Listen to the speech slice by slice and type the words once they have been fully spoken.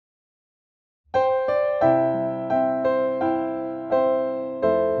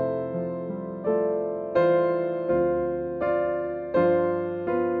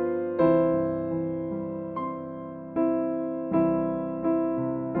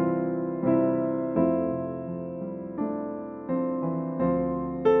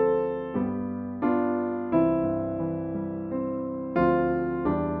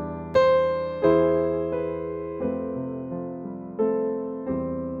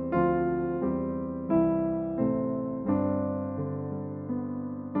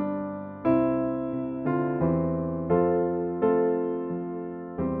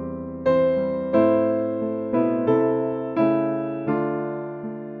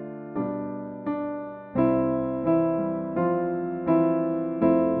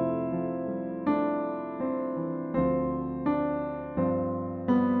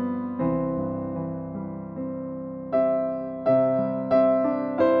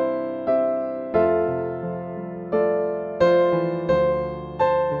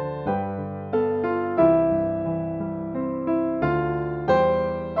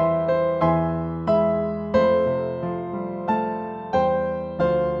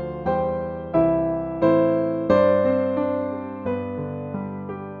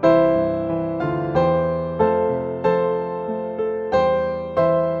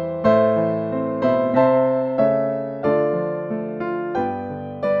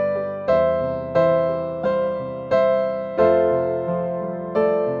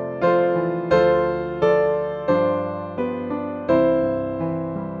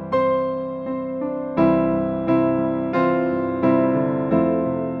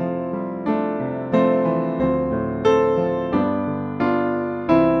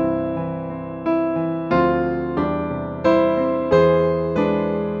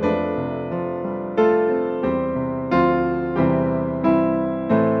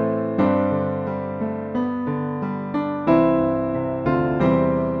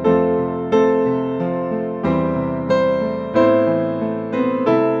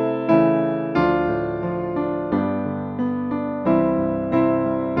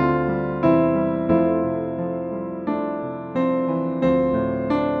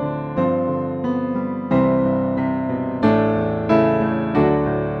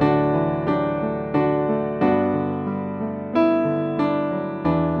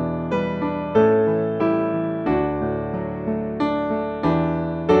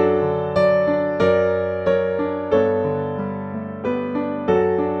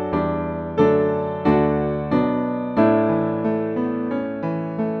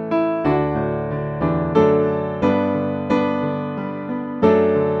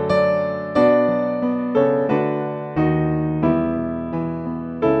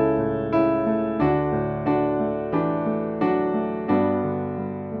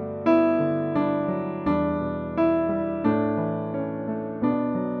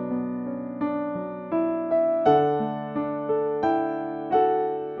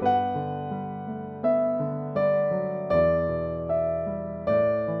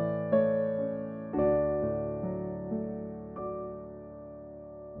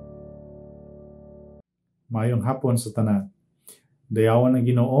Mayong hapon sa tanan. Dayawan ang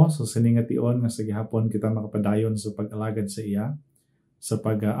Ginoo sa sining nga tion nga sa gihapon kita makapadayon sa pag-alagad sa iya, sa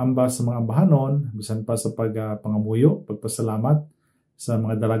pag-aamba sa mga ambahanon, bisan pa sa pagpangamuyo, pagpasalamat sa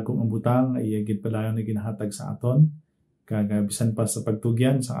mga dalagkong ambutang nga iya gid padayon na ginahatag sa aton, kag bisan pa sa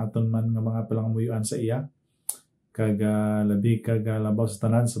pagtugyan sa aton man nga mga palangamuyuan sa iya, kag labi kag labaw sa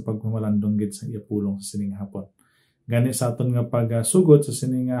tanan sa pagmamalandong gid sa iya pulong sa sining hapon. Gani sa aton nga pagsugod sa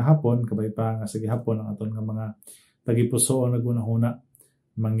sining hapon, kabay pa nga sa gihapon ang aton nga mga tagipusoon nagunahuna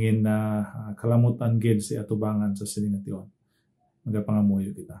mangin kalamutan gid si atubangan sa sining tion. Magapangamuyo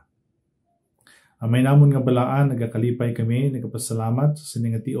kita. May namon nga balaan, nagakalipay kami, nagapasalamat sa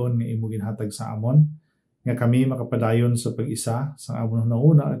sining tion nga imo ginhatag sa amon, nga kami makapadayon sa pag-isa sa amon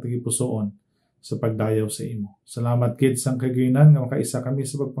hunahuna at tagipusoon sa pagdayaw sa imo. Salamat gid sang kagayonan nga makaisa kami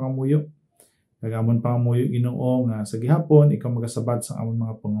sa pagpangamuyo. Kag amon pangamuyo Ginoo nga sa gihapon ikaw magasabat sa amon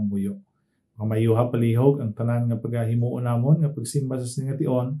mga pangamuyo. Mayuha palihog ang tanan nga paghimuon namon nga pagsimba sa sining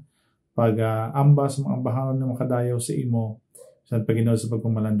tion, pag-amba sa mga ambahanon nga makadayaw sa imo sa paginaw sa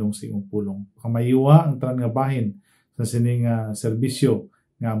pagpamalandong sa imong pulong. Mayuha ang tanan nga bahin sa sining serbisyo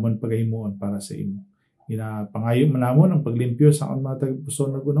nga amon paghimuon para sa imo. Pangayo man namon ang paglimpyo sa amon mga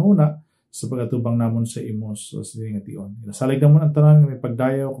tagipusoon nagunahuna sa pagatubang namon sa imo sa sining tion. Salig namon ang tanan nga may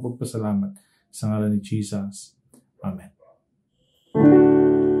pagdayaw ug pagpasalamat sa ngalan ni Jesus. Amen.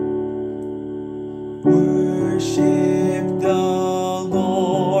 Worship the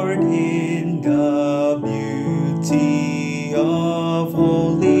Lord in the beauty of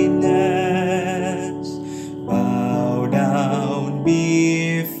holiness. Bow down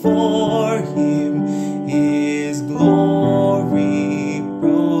before Him, His glory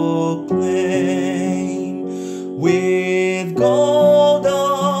proclaim. With gold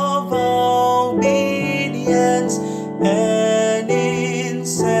of obedience and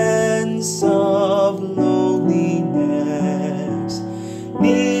incense of lowliness,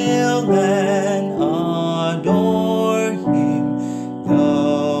 kneel and adore Him. The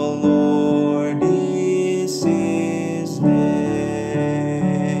Lord is His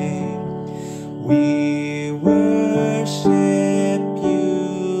name. We worship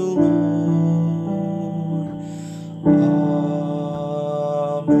You, Lord.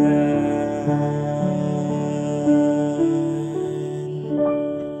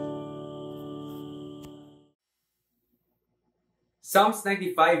 Psalms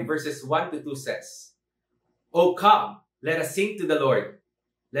 95 verses 1 to 2 says, O come, let us sing to the Lord.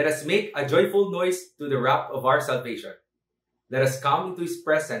 Let us make a joyful noise to the rock of our salvation. Let us come into His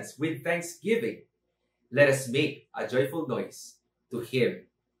presence with thanksgiving. Let us make a joyful noise to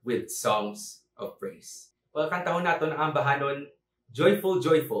Him with songs of praise. Well, kantahon nato ang ambahanon, Joyful,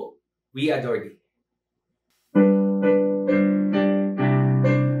 Joyful, we adore Thee.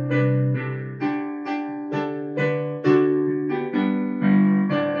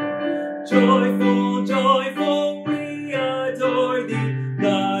 Joyful, joyful, we adore Thee,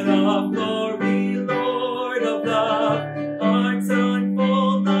 God of glory, Lord of love. Hearts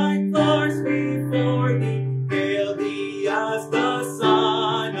unfold like flowers before Thee, hail Thee as the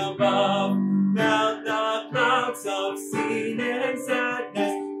sun above. Melt the clouds of sin and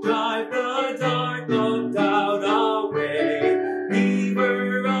sadness, drive the dark of doubt away.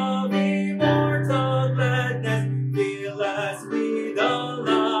 Giver of immortal gladness, fill us with the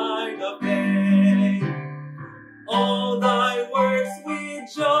light of day. All Thy works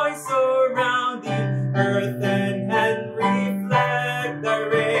with joy surround Thee, earth and heaven reflect Thy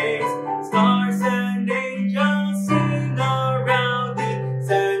rays. Stars and angels sing around Thee,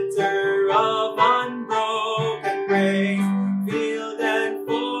 center of unbroken praise. Field and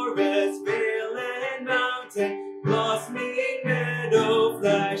forest, vale and mountain, blossoming meadow,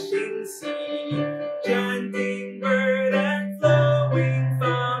 flashing sea, chanting bird and flowing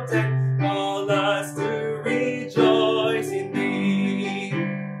fountain, call us to rejoice in Thee.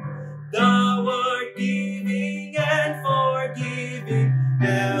 Thou art giving and forgiving,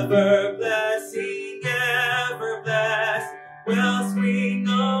 ever blessing, ever blessed, wellspring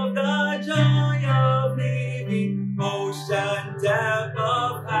of the joy of living, ocean depth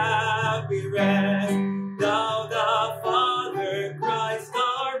of happy rest. Thou the Father, Christ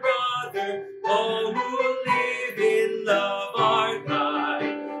our brother, all who live in love our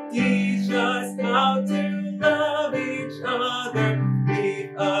guide. Teach us how to love each other,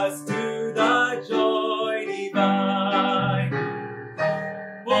 lead us to the joy divine.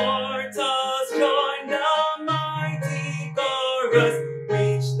 Mortals join the mighty chorus,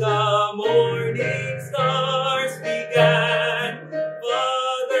 which the morning stars began.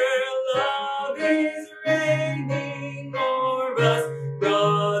 Father, loving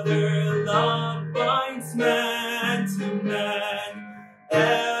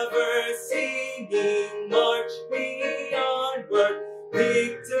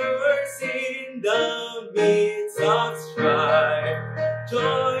victors in the midst of strife.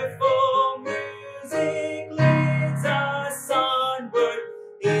 Joyful music leads us onward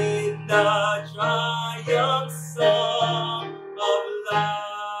in the triumph song of life.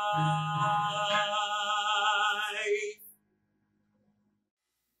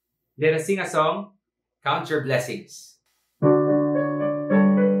 Let us sing a song, Count Your Blessings.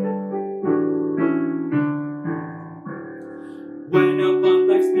 When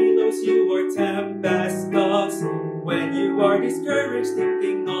upon life's billows you are tempest tossed, when you are discouraged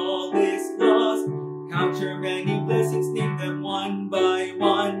thinking all is lost, count your many blessings, name them one by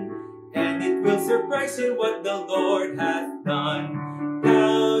one, and it will surprise you what the Lord hath done.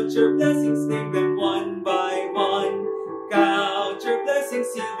 Count your blessings, name them one by one. Count your blessings,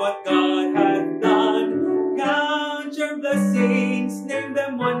 see what God hath done. Count your blessings, name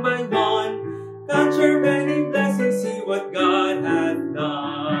them one by one. Count your many blessings, see what God hath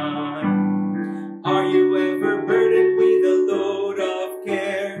done. Are you ever burdened with a load of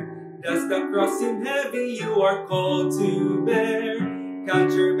care? Does the cross seem heavy you are called to bear?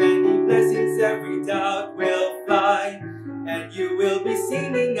 Count your many blessings, every doubt will fly, and you will be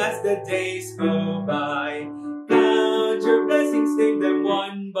singing as the days go by. Count your blessings, name them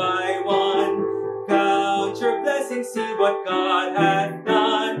one by one. Count your blessings, see what God hath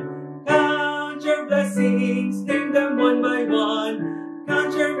done. Count your blessings, name them one by one.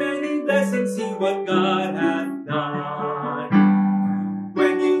 Count your many blessings, see what God hath done.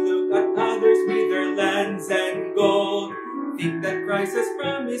 When you look at others with their lands and gold, think that Christ has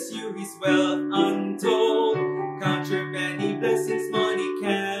promised you his wealth untold. Count your many blessings, money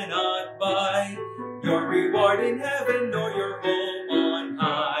cannot buy your reward in heaven or your home on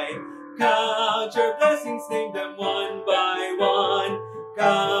high. Count your blessings, name them one by one.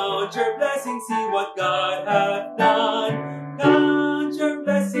 Count your blessings, see what God hath done. Count your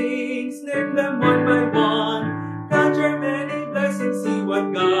blessings, name them one by one. Count your many blessings, see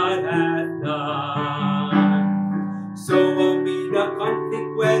what God hath done. So amid the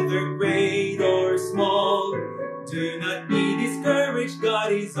conflict, whether great or small, do not be discouraged,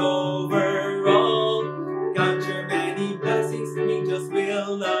 God is over all. Count your many blessings, angels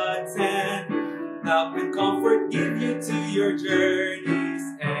will attend. Help and comfort give you to your journey's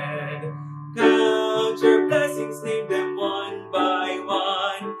end. Count your blessings, name them one by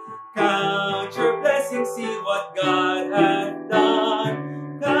one. Count your blessings, see what God hath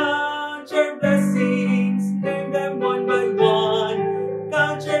done. Count your blessings, name them one by one.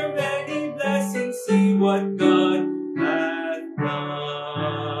 Count your many blessings, see what God hath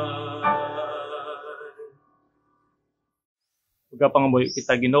done. Pagkapangamoy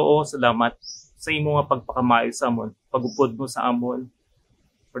kita Ginoo, salamat sa imo nga pagpakamayo sa amon, pagupod mo sa amon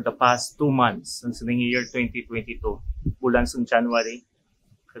for the past 2 months sa sining year 2022, bulan sa January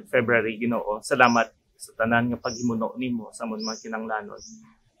kag February Ginoo. Salamat sa tanan nga paghimuno nimo sa amon mga kinanglanon.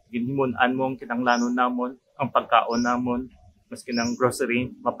 Ginhimun-an mo ang kinanglanon namon, ang pagkaon namon, maski ng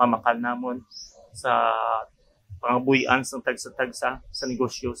grocery mapamakal namon sa pangabuhian sa tagsa-tagsa sa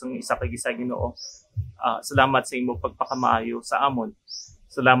negosyo sa isa kag isa Ginoo. Salamat sa imo pagpakamaayo sa amon.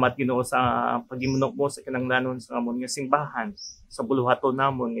 Salamat Ginoo sa paghimunok mo sa kinanglanon sa amon nga simbahan, sa buluhaton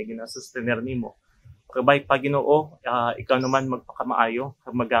namon nga ginasustener nimo. Kabay pa Ginoo, ikaw naman magpakamaayo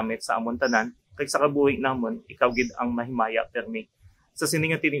kag magamit sa amon tanan, kag sa kabuhi namon ikaw gid ang mahimaya permi. Sa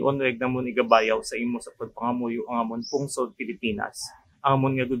sining nga tinion reg namon igabayaw sa imo sa pagpangamuyo ang amon pungsod Pilipinas, ang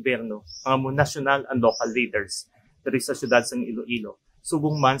amon nga gobyerno, ang amon national and local leaders diri sa syudad sang Iloilo.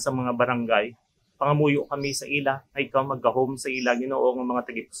 Subong man sa mga barangay, pangamuyo kami sa ila, ay ikaw magkahom sa ila Ginoo nga mga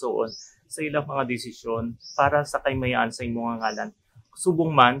tagipusoon sa ilang mga desisyon para sa kaymayaan sa imong ngalan.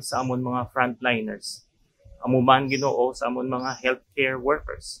 Subong man sa amon mga frontliners, amo man Ginoo sa amon mga healthcare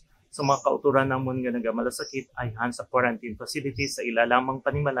workers, sa mga kauturan namon nga nagamalasakit ay sa quarantine facilities sa ila lamang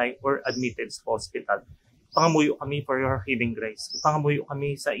panimalay or admitted sa hospital. Pangamuyo kami for your healing grace. Pangamuyo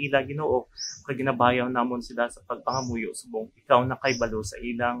kami sa ila Ginoo, kag ginabayaw namon sila sa pagpangamuyo subong ikaw na kay balo sa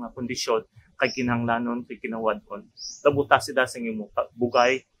ilang kondisyon kay kinahanglanon kay kinawadon. Labuta sila sa imong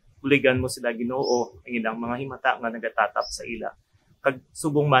bugay, buligan mo sila Ginoo ang ilang mga himata nga nagatatap sa ila. Kag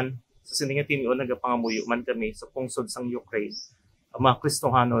subong man sa sining nga tinion nagapangamuyo man kami sa pungsod sang Ukraine. Ang mga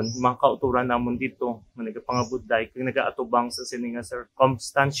Kristohanon, mga kauturan namon dito nga nagapangabudlay kag nagaatubang sa sining nga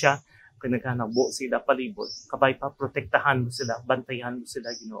circumstansya kag naghanabo sila palibot. Kabay pa protektahan mo sila, bantayan mo sila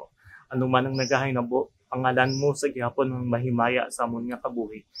Ginoo. Ano man ang nagahinabo, pangalan mo sa gihapon ng mahimaya sa amon nga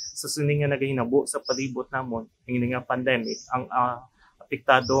kabuhi. Sa sining nga nagahinabo sa palibot namon, ang nga pandemic, ang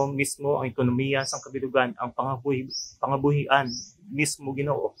apektado mismo ang ekonomiya sa kabilugan, ang pangabuhian mismo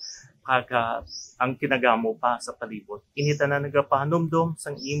Ginoo. kaga ang kinagamo pa sa palibot. Inita na nagapahanumdom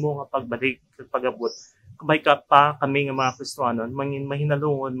sang imo nga pagbalik kag pagabot. Kabay ka pa kami nga mga Kristiyanon mangin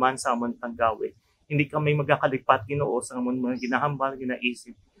mahinalungon man sa amon panggawi. Hindi kami magakalipat Ginoo sa amon mga ginahambal,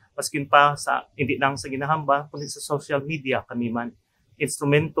 ginaisip. Maskin pa sa hindi lang sa ginahambal kundi sa social media kami man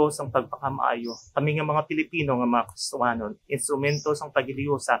instrumento sang pagpakamaayo. Kami nga mga Pilipino nga mga Kristiyanon, instrumento sang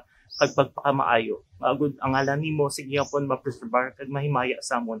pagiliusa kag pagpakamaayo. Maagud ang ngalan nimo sige pon ma-preserve kag mahimaya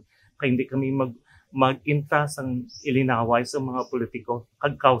sa amon kay hindi kami mag-intra sang ilinaway sa mga politiko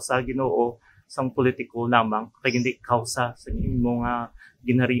kag kausa Ginoo sang politiko lamang kay hindi kausa sa imong nga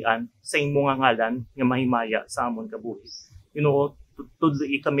ginharian sa imong nga ngalan nga mahimaya sa amon kabuhi. Ginoo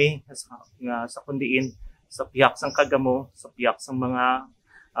tudloi kami sa kundiin sa piyak sang kagamo, sa piyak sang mga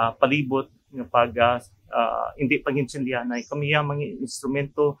palibot nga pag hindi pangintindihan ay kami mga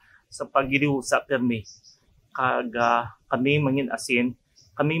instrumento sa pagiliw sa permi kag kami mangin asin,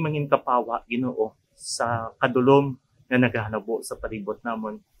 kami mangin kapawa Ginoo sa kadulom nga nagahanabo sa palibot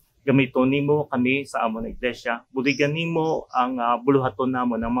namon. Gamiton nimo kami sa amon iglesia, buligan nimo ang buluhaton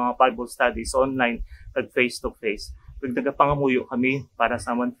namon ng mga Bible studies online kag face to face. Kag nagapangamuyo kami para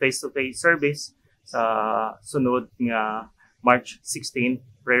sa amon face to face service sa sunod nga March 16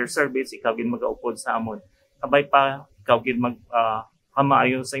 prayer service, ikaw gid magaupod sa amon. Kabay pa ikaw gid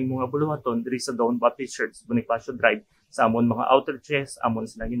kamaayo sa imong buluhaton diri sa Doane Baptist Church, Bonifacio Drive, sa amon mga outreaches, amon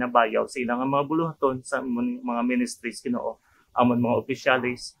sila ginabayaw sa ilang mga buluhaton sa amon mga ministries Ginoo, amon mga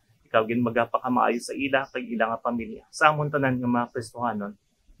opisyalis, ikaw gid magapakamaayo sa ila kag ilang pamilya. Sa amon tanan nga mga Kristohanon,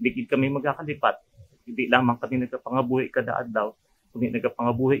 di gid kami magakalipat. Hindi lamang kami nagapangabuhi kada adlaw, kundi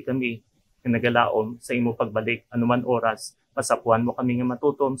nagapangabuhi kami nga nagalaom sa imo pagbalik anuman oras, masapuan mo kami nga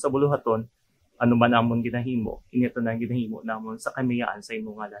matutom sa buluhaton anuman amon ginahimo, inito na ginahimo namon sa kamiyaan sa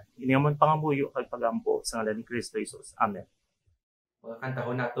imo ngalan. Ini amon pangamuyo kag pagampo sa ngalan ni Kristo Jesus. Amen. Mga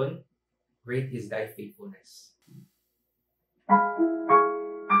kantahon naton, great is thy faithfulness.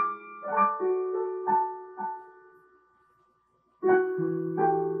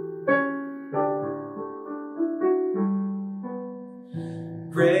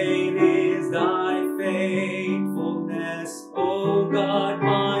 Great is thy faithfulness, O God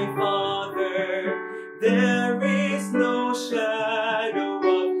my Father. There is no shadow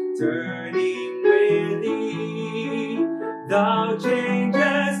of turning with thee. Thou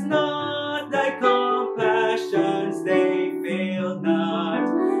changest not, thy compassions they fail not.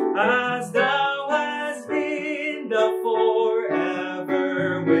 As thou hast been, thou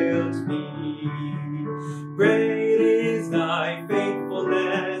forever wilt be. Great is thy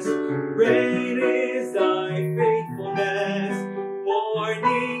faithfulness, great is thy faithfulness.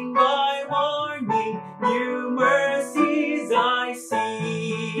 Morning by morning, new mercies I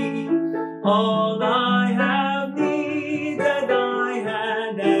see. All I have needed, thy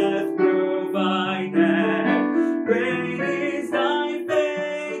hand hath provided. Great is thy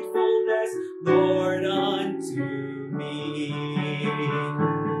faithfulness, Lord, unto me.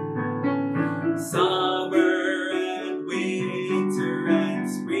 Summer and winter and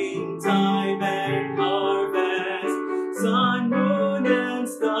springtime and harvest, sun, moon, and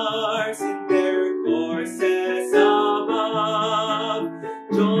stars in their courses above,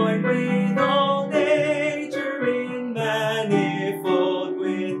 join with all nature in manifold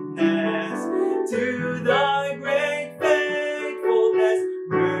witness to thy great faithfulness,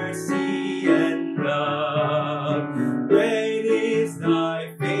 mercy, and love. Great is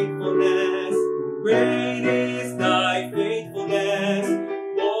thy faithfulness, great is thy faithfulness.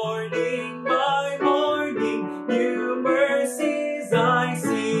 Morning by morning, new mercies I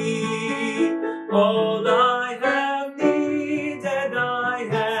see. All I have needed, thy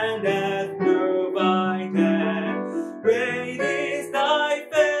hand hath provided. Great is thy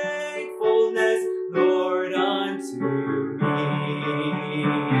faithfulness, Lord, unto me.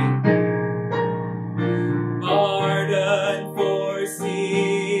 Pardon for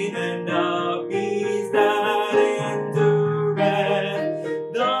sin and the peace that endureth,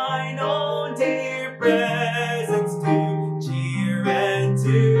 thine own dear presence to cheer and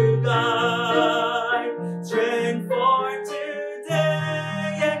to guide, strength for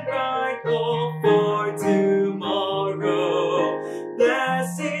today and bright hope for tomorrow,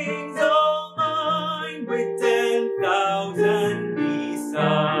 blessings all mine with 10,000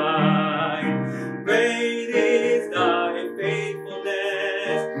 beside. Great is thy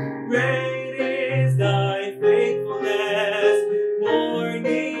faithfulness, great is thy faithfulness.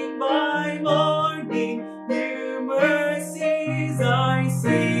 Morning by morning, new mercies I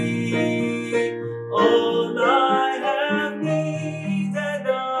see. All I have needed,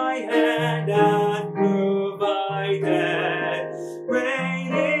 thy hand hath provided.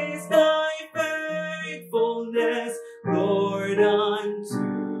 Great is thy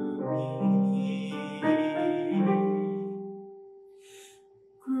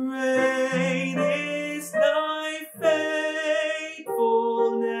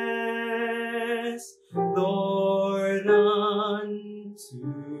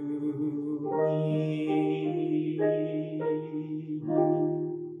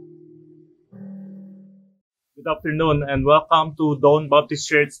Good afternoon and welcome to Doane Baptist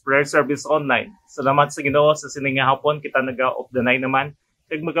Church Prayer Service Online. Salamat sa Ginoo sa sining nga hapon kita naga-off the night naman.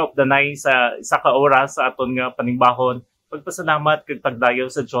 Kag maga-off the night sa isa ka oras sa aton nga panimbahon. Pagpasalamat kag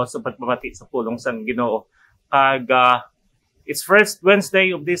pagdayo sa Dios sa pagpamati sa pulong sang Ginoo. Kag it's first Wednesday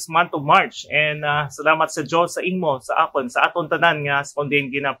of this month of March and salamat sa Dios sa imo sa akon sa aton tanan nga sa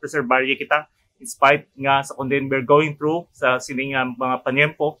kunden gina-preserbarya kita in spite nga sa kunden we're going through sa sining mga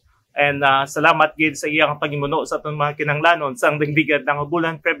panyempo. And salamat gid sa iyang paghimuno sa atong mga kinahanglanon sa dingdigan ng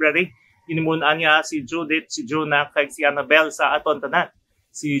bulan February. Inimunan niya si Judith, si Jonah, kag si Annabel sa aton tanan.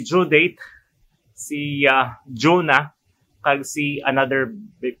 Si Judith, si Jonah, kag si another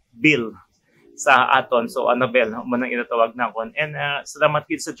Bill sa aton. So Annabel, manang inatawag na kon. And salamat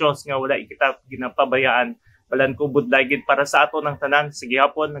gid sa Dios nga wala kita ginapabayaan. Balan ko budlay gid para sa aton ang tanan. Sige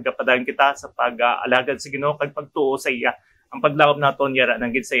hapon nagapadayon kita sa pag-alagad sa Ginoo kag pagtuo sa iya. Ang paglawom naton yara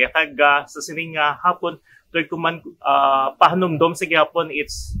nang gid sa iya kag sa sining hapon toy kuman pahanumdom sa gihapon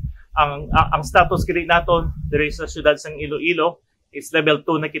it's ang status kini naton diri sa syudad sang Iloilo is level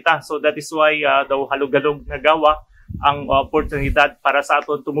 2 na kita, so that is why daw halog-halog nga gawa ang oportunidad para sa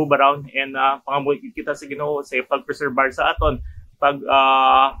aton to move around and pangamuy kita sa Ginoo sa pag-preserve sa aton pag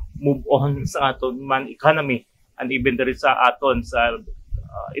move on sa aton man economy and even diri sa aton sa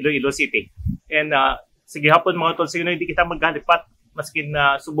Iloilo City. And sige hapon mga tol, sige hindi kita maghalipat maskin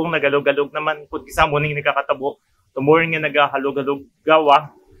na subong nagalog-galog naman kung kisamo ning nagkakatabo. Tomorrow nga nagahalog-galog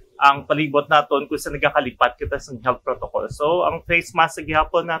gawa ang palibot naton kung sa nagakalipat kita sa health protocol. So ang face mask sige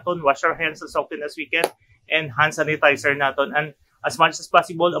hapon naton, wash our hands as often as we can and hand sanitizer naton and as much as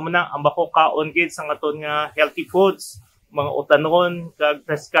possible amo na ang bako kaon gid sa aton nga healthy foods, mga utanon kag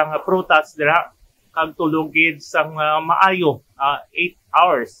freska nga prutas dira kag tulog gid sang maayo 8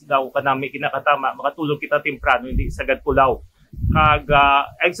 hours daw kanami kinakatama makatulog kita temprano hindi sagad pulaw kag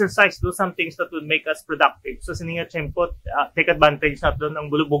exercise, do some things that will make us productive. So sininga tiyempo take advantage naton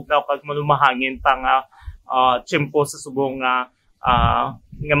ang bulubog daw kag malumahangin pang tiyempo sa subong nga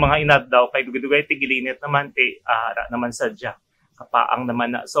mga inad daw kay dugay-dugay tigilinit naman ara naman sadya kapaang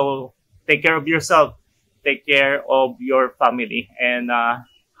naman na. So take care of yourself, take care of your family and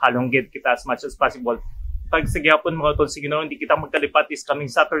halonggit kita as much as possible. Pag sagyapon mga tol, sige no, hindi kita magkalipat is coming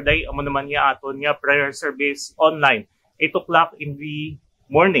Saturday. Amo naman niya aton nga prayer service online. 8 o'clock in the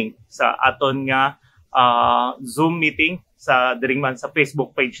morning sa aton nga Zoom meeting sa diringman sa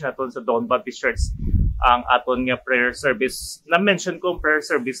Facebook page naton sa Doane Baptist Church. Ang aton nga prayer service. Na-mention ko prayer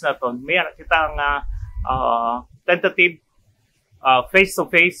service naton. May kita nga tentative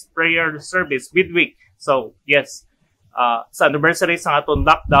face-to-face prayer service midweek. So, yes, sa anniversary sa aton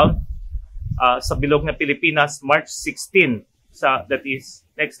lockdown sa bilog na Pilipinas March 16 that is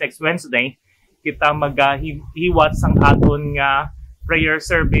next Wednesday kita maghiwat sang aton nga prayer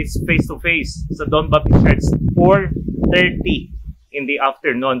service face to face sa Doane Baptist Church 4:30 in the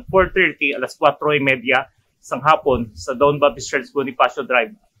afternoon, 4:30 alas 4:30 sang hapon sa Doane Baptist Church Bonifacio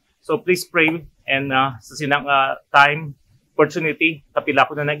Drive. So please pray and sa sinang time opportunity kapila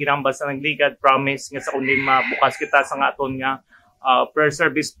ko na ginambal sa nagligad, promise nga sa kunin mabukas kita sa aton nga prayer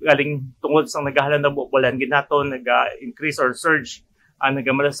service galing tungod sa nagahalan na bulan ginaton nag-increase or surge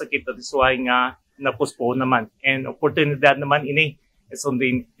nagamalasakit at isway nga napuspon naman and oportunidad naman ini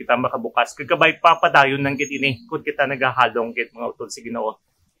sundin kita makabukas kagabay papadayon ng git ini kung kita nagahalong git mga utol sa Ginoo.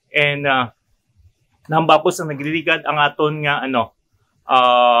 And nambapos ang nagliligad ang aton nga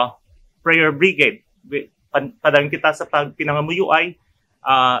prayer brigade. Padang kita sa pagpinangamuyuay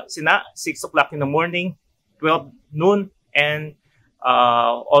sina 6 o'clock in the morning, 12 noon, and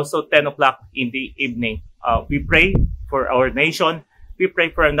also 10 o'clock in the evening. We pray for our nation. We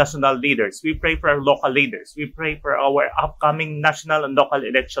pray for our national leaders. We pray for our local leaders. We pray for our upcoming national and local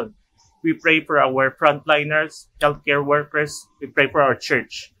election. We pray for our frontliners, healthcare workers. We pray for our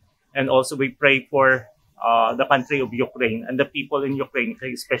church. And also we pray for the country of Ukraine and the people in Ukraine,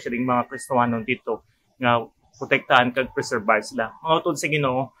 especially mga Kristiyano dito, nga protektahan kag preserve sila. Mga utod sa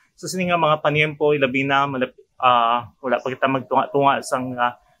Ginoo, sa sining nga mga paniempo ilabi na wala pa kita magtunga-tunga sang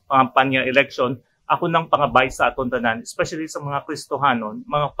pangkampanya election, ako nang pangabay sa aton tanan, especially sa mga Kristohanon,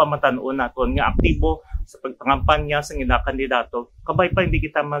 mga pamatanon naton nga aktibo sa pagpangampanya sa ila kandidato. Kabay pa hindi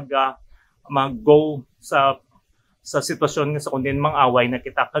kita mag-go sa sitwasyon nga sa kundi mang-away na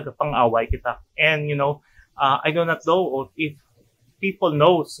kita kag pang-away kita. And I do not know if people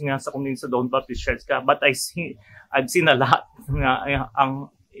knows nga sa kundi sa Doane Baptist Church ka, but I've seen a lot nga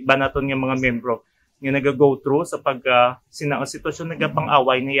ang iba naton nga mga membro nga nag-go through sa sitwasyon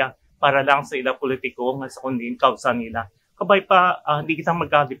nagapang-away niya para lang sa ila politiko nga sa kundi kausa nila. kabay pa hindi kita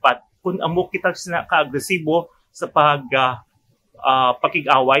magkalipat. Kung amo kita sina ka-agresibo sa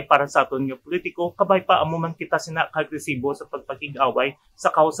pakig-away para sa aton nga politiko, kabay pa amo man kita sina ka-agresibo sa pagpakig-away sa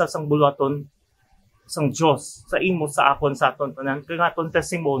kausa sang bulaton sang Dios sa imo sa akon sa aton tanan kay aton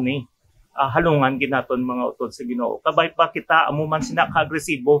testimony halungan ginaton mga utod sa Ginoo. Kabay pa kita amo man sina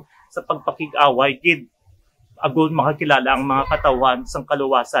ka-agresibo sa pagpakig-away gid agud makakilala ang mga katawan sang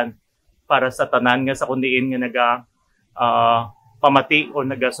kaluwasan para sa tanan nga sa kundiin nga naga pamati o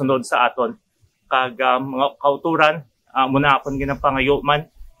nagasunod sa aton kag mga kauturan muna akon ginapangayo man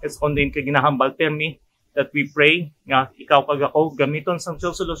is kundiin kay ginahambal permi that we pray nga ikaw kag ako gamiton sang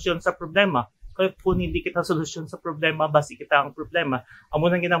solusyon sa problema. Kaya kung hindi kita solusyon sa problema, basi kita ang problema.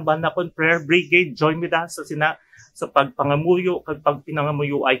 Amo nang ginambal na kon prayer brigade, join with us sa pagpangamuyo kag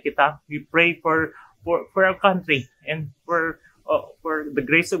pagpinangamuyo ay kita. We pray for our country and for the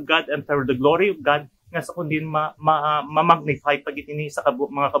grace of God and for the glory of God nga sa kundin ma-magnify pag itini sa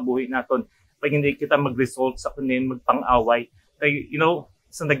mga kabuhi naton pag hindi kita mag-result sa kundin magpang-away. Kaya,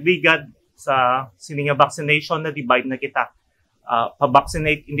 sa nagligad sa sininga vaccination na divide na kita.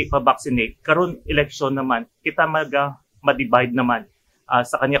 Pa-vaccinate, hindi pa-vaccinate. Karon eleksyon naman, kita ma-divide naman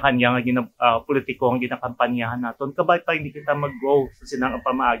sa kanya-kanya nga politiko ang ginakampanyahan naton. Kabay pa hindi kita mag-go sa sinang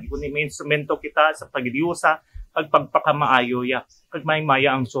pamaagi. Kundi may instrumento kita sa pagdiusa kag pagpakamaayo ya kag may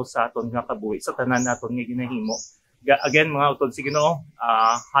maya ang Dios sa aton nga kabuhi sa tanan naton nga ginahimo. Again mga utod sa Ginoo,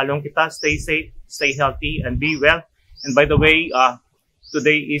 halong kita, stay safe, stay healthy and be well. And by the way,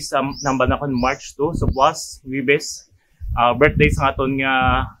 today is namba na kon March 2, so buwas Wibes, birthday sa aton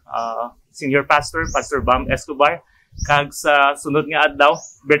nga senior pastor, Pastor Balm Escobar. Kag sa sunod nga adlaw,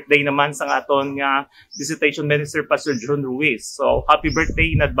 birthday naman sa aton nga visitation minister Pastor John Ruiz. So happy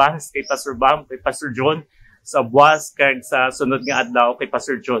birthday in advance kay Pastor Balm, kay Pastor John sa buwas kag sa sunod nga adlaw kay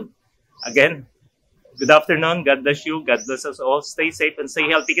Pastor John. Again, good afternoon, God bless you, God bless us all. Stay safe and stay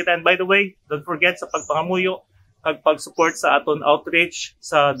healthy kita. And by the way, don't forget sa pagpangamuyo kag pag-support sa aton outreach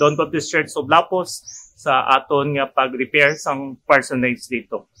sa Don Baptist Church of Lapos sa aton nga pag-repair sang parsonage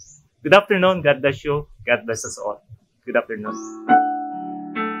dito. Good afternoon, God bless you, God bless us all. Good afternoon.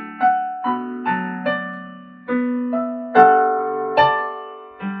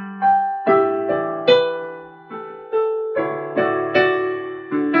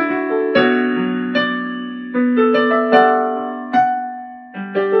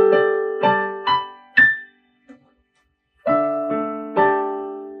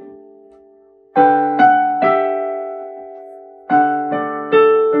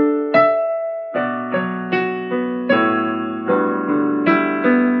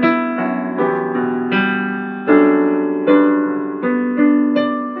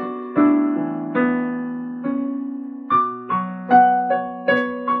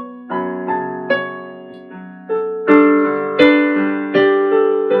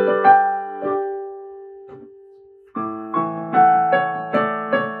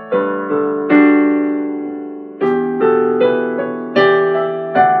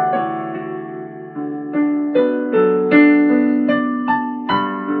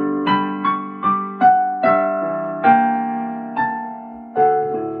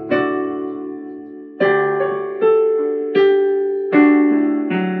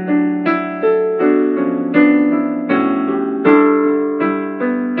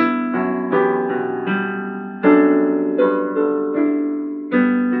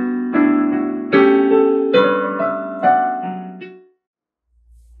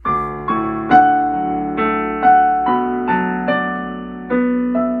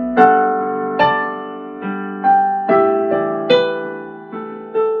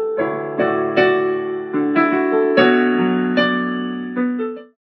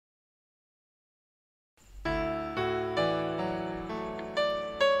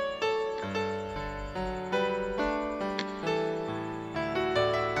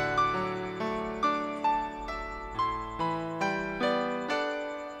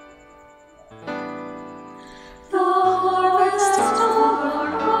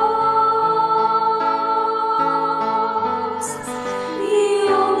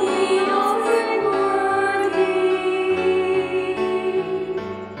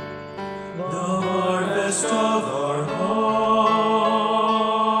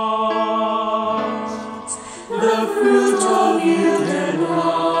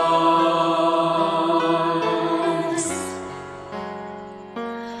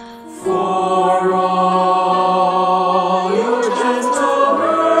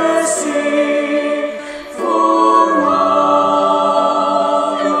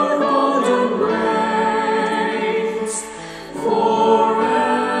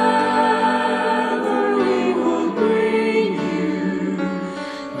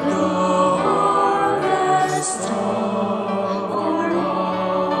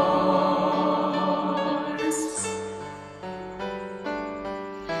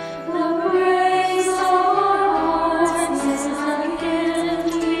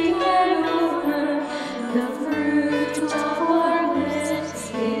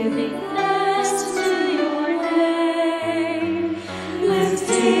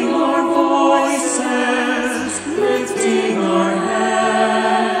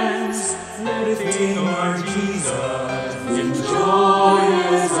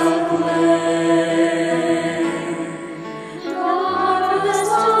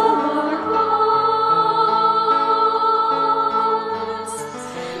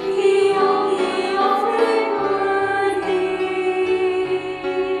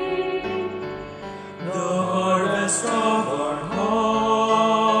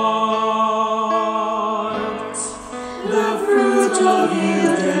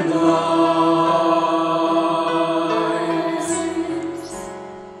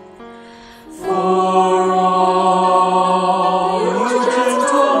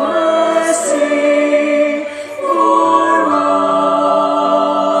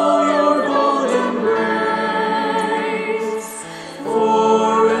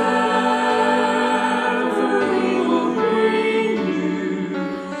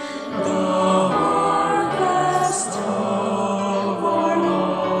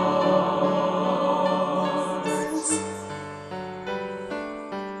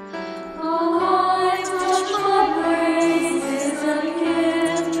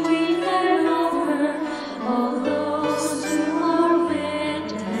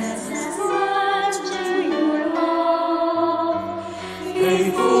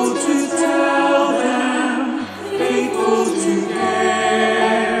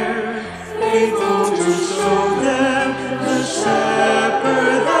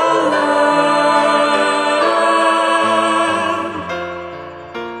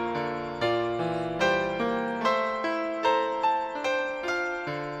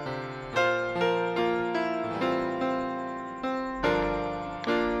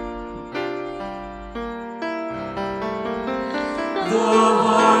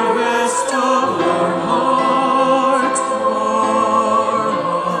 harvest of our hearts,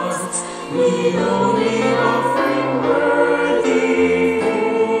 the only offering worthy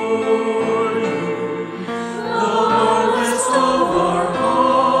for you. The harvest of our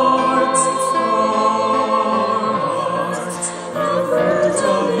hearts, the fruit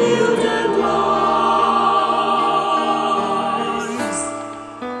of yielded lives.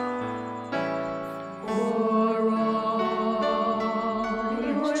 For all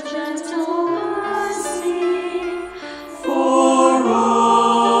your gentle mercy, for all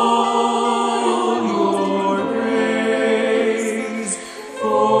your grace,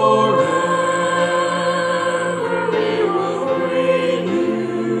 forever we will bring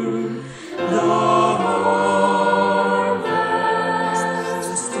you the harvest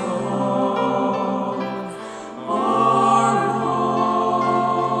of our hearts.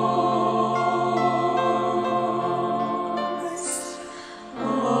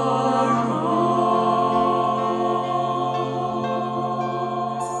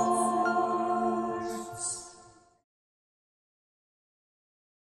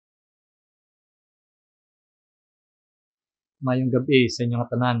 Mayong gabi sa inyong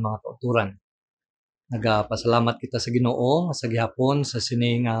tanan mga kauturan. Nagapasalamat kita sa Ginoo sa gihapon sa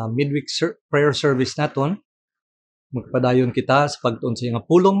sining midweek prayer service naton. Magpadayon kita sa pagtuon sa iyang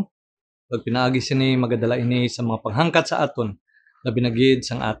pulong, pag pinaagi sini magadala ini sa mga panghangkat sa aton. Labi na gid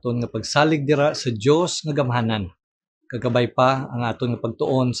sang aton nga pagsalig dira sa Dios nga gamhanan. Kagabay pa ang aton nga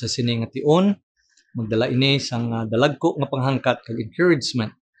pagtuon sa sining nga tion, magdala ini sang dalagko nga panghangkat kag encouragement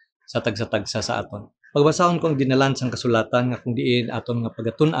sa tagsa-tagsa sa aton. Pagbasahon ko ang dinalan sang kasulatan nga kung diin aton nga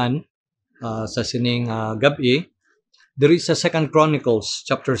pagatun-an sa sining gabi diri sa 2 Chronicles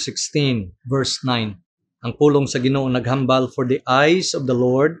chapter 16 verse 9. Ang pulong sa Ginoo naghambal, for the eyes of the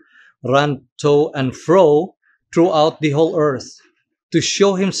Lord run to and fro throughout the whole earth to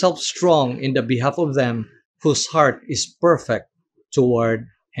show himself strong in the behalf of them whose heart is perfect toward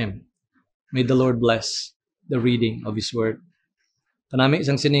him. May the Lord bless the reading of his word. Kanami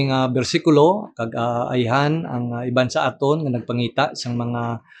sang sining bersikulo kag ayhan ang iban sa aton nga nagpangita sang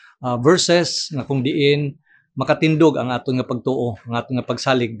mga verses nga kung diin makatindog ang aton nga pagtuo, ang aton nga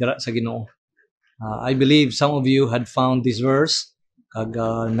pagsalig dira sa Ginoo. I believe some of you had found this verse kag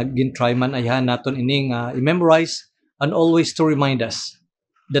nagin-try man ayhan naton ining i-memorize and always to remind us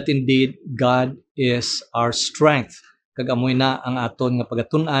that indeed God is our strength. Kag amoy na ang aton nga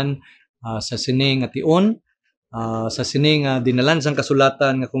pagatun-an sa sining nga tion. Sa sining dinalan sang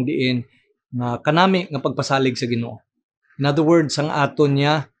kasulatan nga kung diin nga kanami nga pagpasalig sa Ginoo. In other words, ang aton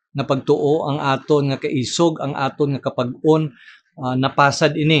niya nga pagtuo, ang aton nga kaisog, ang aton nga kapag-on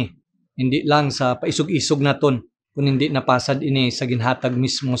napasad ini. Hindi lang sa paisog-isog naton, kun hindi napasad ini sa ginhatag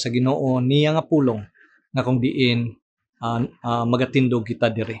mismo sa Ginoo niya nga pulong nga kung diin magatindog kita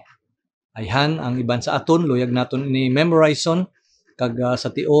diri. Ayhan ang iban sa aton luyag naton ini memorizon kag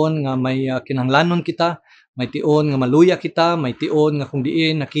sa tion nga may kinahanglanon kita, may tion nga maluya kita, may tion nga kung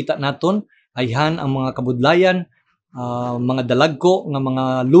diin nakita naton ayhan ang mga kabudlayan, mga dalagko nga mga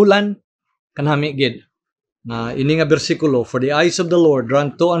lulan kanami gid na ini nga bersikulo, for the eyes of the Lord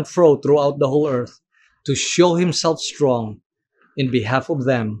run to and fro throughout the whole earth to show himself strong in behalf of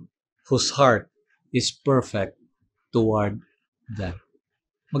them whose heart is perfect toward them.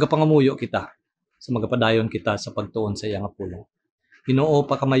 Magapangamuyo kita sa magapadayon kita sa pagtuon sa iyang pulong. Ginoo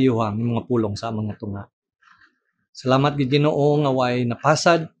pakamayuhang yung mga pulong sa among tunga. Salamat gid Ginoo nga way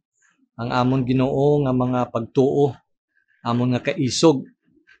napasad ang amon Ginoo nga mga pagtuo, amon nga kaisog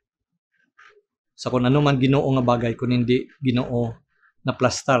sa kun ano man Ginoo nga bagay kun hindi Ginoo na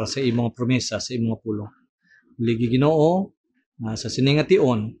plastar sa imong promesa sa imong pulong. Ligi Ginoo sa sining nga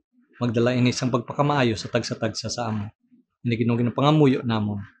tion magdala ini sang pagpakamaayo sa tagsa-tagsa sa amon. Ini Ginoo ginapangamuyo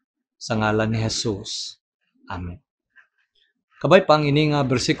namon sa ngalan ni Jesus. Amen. Kabay pang ini nga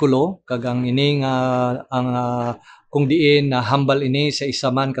bersikulo kag ang ini nga kung diin hambal ini sa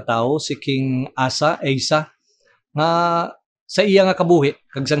isa man katawo si King Asa nga sa iya nga kabuhi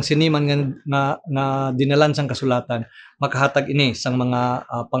kag sang siniman nga dinalan sang kasulatan makahatag ini sang mga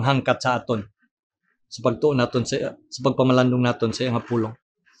panghangkat sa aton sa pagtuon naton sa pagpamalandong naton sa iyang pulong.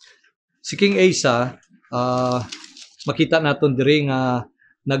 Si King Asa makita naton diri nga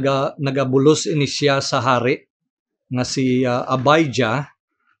nagabulos ini siya sa hari nga si Abijah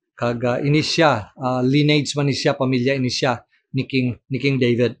kag ini siya lineage man ni siya, pamilya ini siya ni King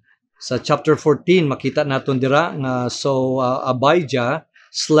David. Sa chapter 14 makita naton dira nga Abijah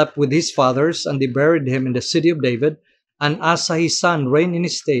slept with his fathers and they buried him in the city of David, and Asa his son reigned in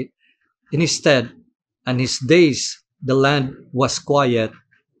his stead, and his days the land was quiet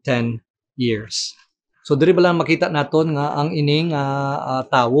 10 years. So So diri ba lang makita naton nga ang ining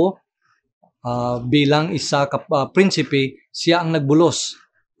tawo bilang isa ka prinsipe, siya ang nagbulos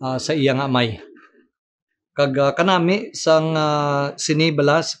sa iyang amay. Kag kanami sang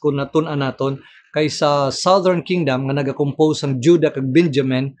sinibalas kung natun-an naton kay sa Southern Kingdom nga nagakompose ang Judah kag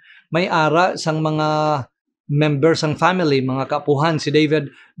Benjamin, may ara sang mga members sang family, mga kaapuhan si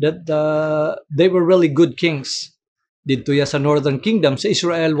David, that they were really good kings. Dito ya sa Northern Kingdom, sa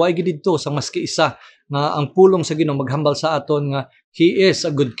Israel, why gid dito sa maski isa nga ang pulong sa Ginoo maghambal sa aton nga he is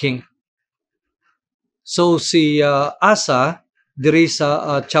a good king. So si Asa diri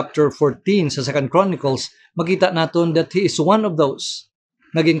sa chapter 14 sa 2 Chronicles, makita naton that he is one of those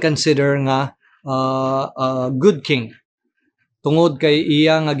naging consider nga good king. Tungod kay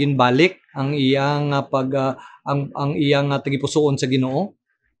iya nga ginbalik ang iyang ang iyang tagipusoon sa Ginoo,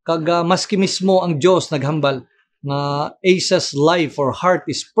 kag maski mismo ang Dios naghambal nga Asa's life or heart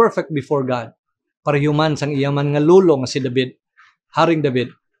is perfect before God. Parehuman sang iya man nga lulo nga si David, Haring David,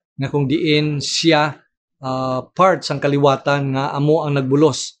 nga kung diin siya part sang kaliwatan nga amo ang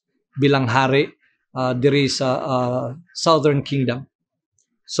nagbulos bilang hari diri sa Southern Kingdom.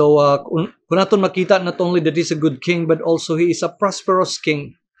 So kung naton makita not only that he is a good king but also he is a prosperous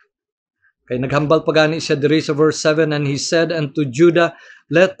king. Kay naghambal pa gani siya diri sa verse 7, and he said unto Judah,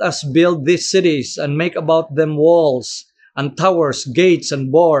 let us build these cities and make about them walls and towers, gates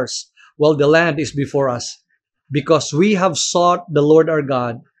and bars, while the land is before us. Because we have sought the Lord our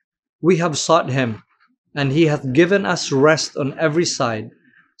God, we have sought him, and he hath given us rest on every side.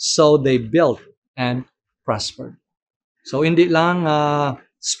 So they built and prospered. So hindi lang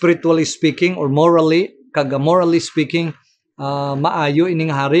spiritually speaking or morally speaking, maayo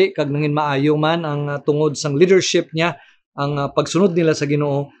ining hari, kag nangin maayo man ang tungod sang leadership niya, ang pagsunod nila sa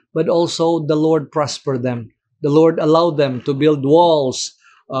Ginoo, but also the Lord prosper them. The Lord allowed them to build walls,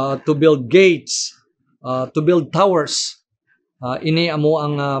 to build gates, to build towers. Ini amo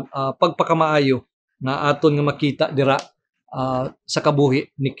ang pagpakamaayo na aton nga makita dira sa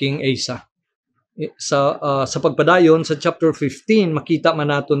kabuhi ni King Asa. Sa pagpadayon sa chapter 15, makita man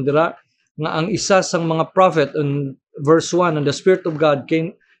naton dira nga ang isa sang mga prophet in verse 1, and the Spirit of God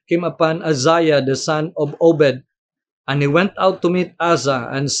came upon Isaiah the son of Obed, and he went out to meet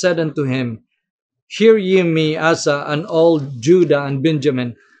Asa and said unto him, hear ye me, Asa, and all Judah and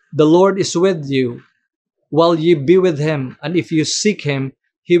Benjamin, the Lord is with you, while ye be with him, and if you seek him,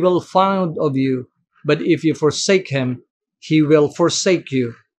 he will find of you, but if you forsake him, he will forsake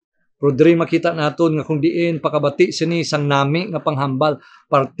you. Pero diri makita naton nga kung diin pakabati sini sang nami nga panghambal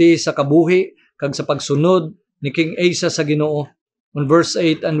parte sa kabuhi kag sa pagsunod ni King Asa sa Ginoo. On verse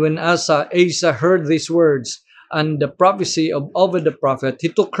 8, and when Asa heard these words and the prophecy of Obed the prophet, he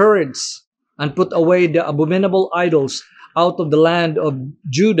took courage and put away the abominable idols out of the land of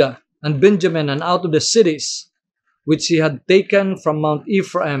Judah and Benjamin and out of the cities which he had taken from Mount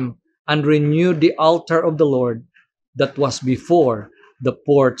Ephraim, and renewed the altar of the Lord that was before the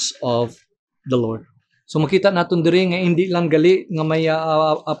porch of the Lord. So makita naton diri nga hindi lang gali nga may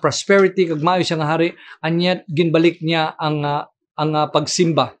prosperity kag maayo siya nga hari, anyat ginbalik niya ang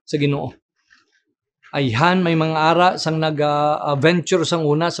pagsimba sa Ginoo. Ayhan may mga ara sang nag-venture sang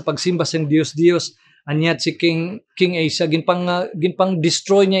una sa pagsimba sa Dios, anyat si King Asa ginpang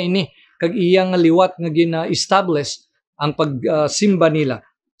destroy niya ini kag iyang liwat nga gina-establish ang pagsimba nila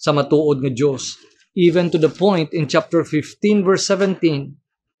sa matuod nga Dios. Even to the point in chapter 15 verse 17,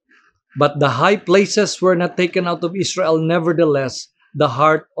 but the high places were not taken out of Israel, nevertheless the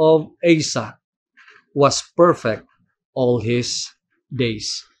heart of Asa was perfect all his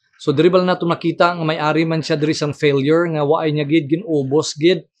days. So diri bal nato makita nga may-ari man siya diri sang failure nga waay niya gid ginubos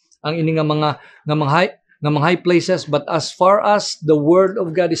gid ang ini nga mga high places, but as far as the word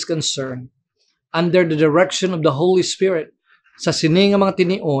of God is concerned, under the direction of the Holy Spirit, sa sini nga mga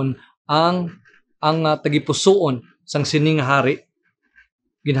tinion ang tagipusoon sang sining hari,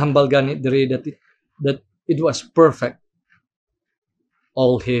 ginhambal gani diri that it was perfect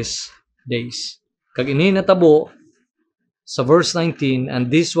all his days. Kag ini natabo sa verse 19, and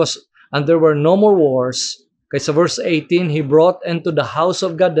there were no more wars. Kay sa verse 18, he brought into the house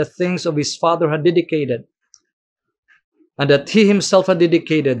of God the things of his father had dedicated, and that he himself had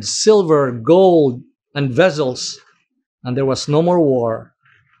dedicated, silver, gold, and vessels, and there was no more war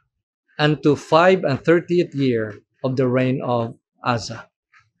unto 35th year of the reign of Asa.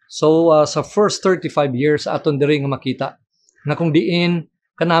 So sa first 35 years aton diri nga makita na kung diin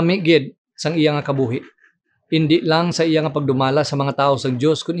kanami gid sang iya nga kabuhi, hindi lang sa iya nga pagdumala sa mga tao sang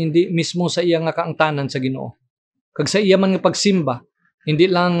Dios, kun hindi mismo sa iya nga kaangtanan sa Ginoo. Kag sa iya man nga pagsimba, hindi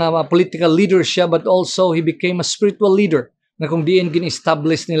lang political leader siya, but also he became a spiritual leader na kung diin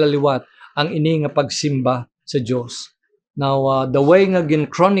gin-establish nila liwat ang ini nga pagsimba sa Dios. Now, the way nga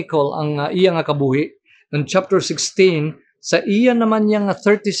gin-chronicle ang iya nga kabuhi, in chapter 16, sa iya naman niya nga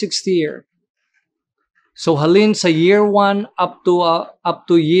 36th year. So halin sa year 1 up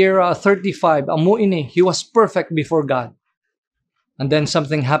to year 35, amo ini, he was perfect before God. And then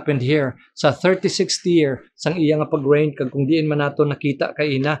something happened here sa 36th year sang iya nga pag-reign, kag kung diin man naton nakita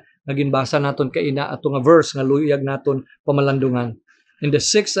kay ina, naginbasa naton kay ina ato nga verse nga luyag naton pamalandungan. In the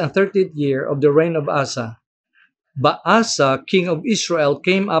 6th and 30th year of the reign of Asa, Baasa, king of Israel,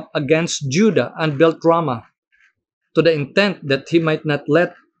 came up against Judah and built Ramah, to the intent that he might not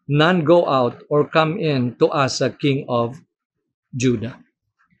let none go out or come in to Asa, king of Judah.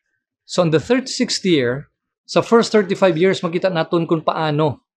 So in the 36th year, sa first 35 years, makita natin kung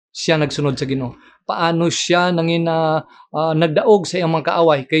paano siya nagsunod sa Ginoo. Paano siya nagdaog sa iyang mga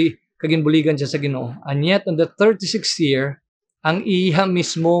kaaway, kay kaginbuligan siya sa Ginoo. And yet, in the 36th year, ang iya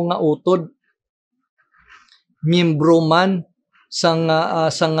mismo nga utod, miyembro man sang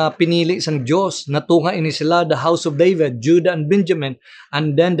pinili sang Dios, natunga ini sila the house of David, Judah and Benjamin,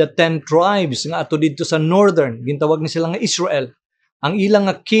 and then the 10 tribes nga ato dito sa northern, gintawag ni sila nga Israel. Ang ilang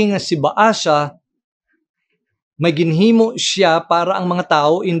nga king nga si Baasa, may ginhimo siya para ang mga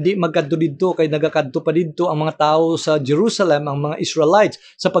tao hindi magkadto didto, kay nagakadto pa didto ang mga tao sa Jerusalem, ang mga Israelites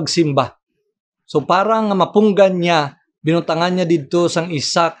sa pagsimba. So para nga mapunggan niya, binutangan niya didto sang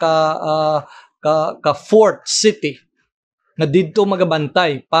isa ka fort city na didto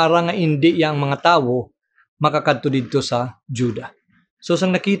magabantay para nga hindi yang mga tao makakadto didto sa Judah. So sang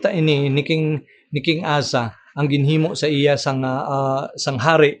nakita ini ni King Asa ang ginhimo sa iya sang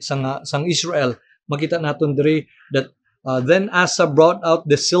hari sang Israel, makita naton diri that then Asa brought out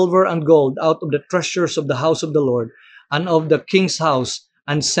the silver and gold out of the treasures of the house of the Lord and of the king's house,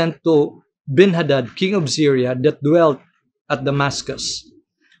 and sent to Ben-Hadad, king of Syria, that dwelt at Damascus.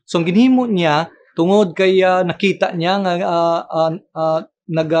 So ang ginhimo niya tungod kay nakita niya nga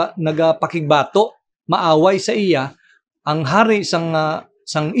nagapakigbato, maaway sa iya ang hari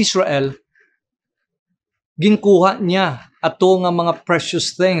sang Israel, ginkuha niya ato nga mga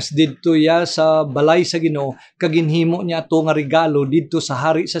precious things didto ya sa balay sa Ginoo, kag ginhimo niya ato nga regalo didto sa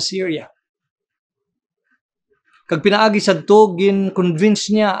hari sa Syria. Kag pinaagi sadto,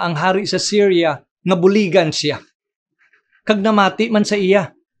 gin-convince niya ang hari sa Syria nga buligan siya. Kag namati man sa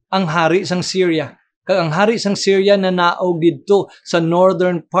iya ang hari sang Syria. Kag ang hari sang Syria na naog didto sa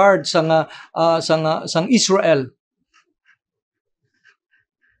northern part sang Israel.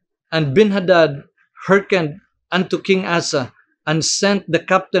 And Ben-Hadad hearkened unto King Asa, and sent the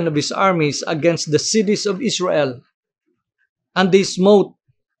captain of his armies against the cities of Israel. And they smote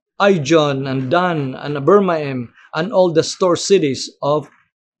Ijon and Dan and Abermaim and all the store cities of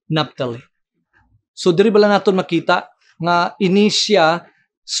Naphtali. So diri bala naton makita nga ini siya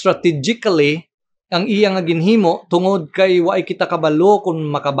strategically ang iya nga ginhimo tungod kay waay kita kabalo kung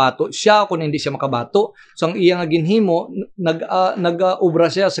makabato siya kung hindi siya makabato. So ang iya nga ginhimo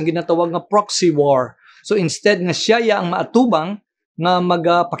nag-obra siya sa ginatawag nga proxy war. So instead nga siya ang maatubang nga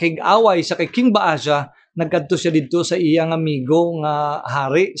magpakig-away sa kay King Baasa, nagkadto siya didto sa iyang amigo nga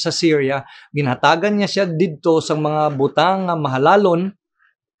hari sa Syria, ginhatagan niya siya didto sa mga butang nga mahalalon,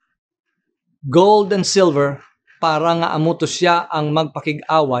 gold and silver, para nga amuto siya ang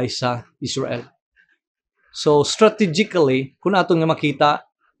magpakig-away sa Israel. So strategically, kung ato nga makita,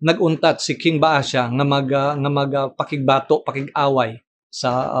 naguntat si King Baasa nga magpakigbato, pakig-away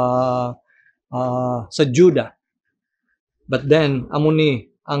sa Judah. But then amuni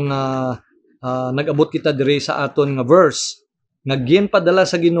ang nag-abot kita diri sa aton nga verse nga ginpadala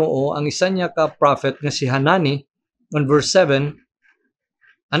sa Ginoo ang isa niya ka prophet nga si Hanani on verse 7.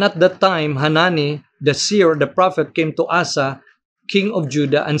 And at that time Hanani the seer, the prophet, came to Asa, king of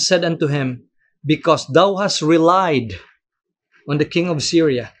Judah, and said unto him, because thou hast relied on the king of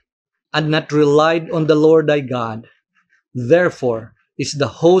Syria and not relied on the Lord thy God, therefore is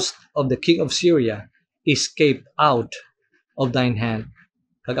the host of the king of Syria escaped out of thine hand.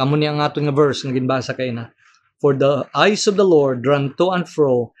 Kag amo ni ang aton nga verse nga ginbasa kay na. For the eyes of the Lord run to and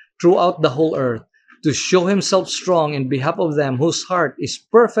fro throughout the whole earth, to show himself strong in behalf of them whose heart is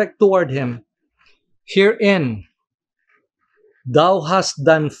perfect toward him. Herein thou hast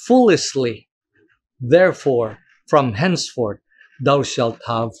done foolishly, therefore from henceforth thou shalt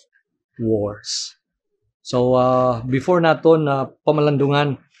have wars. So before naton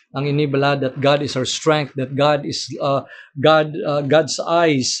pamalandungan ang inibala that God is our strength, that God is God's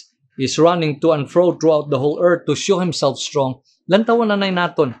eyes is running to and fro throughout the whole earth to show himself strong. Lantawan na nay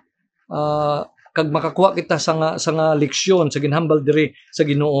naton kag makakuha kita sa nga leksyon sa ginhambal diri sa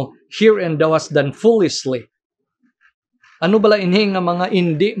Ginoo. Herein thou hast done foolishly. Ano bala ini nga mga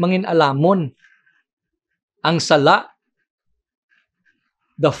hindi mangin alamon? Ang sala,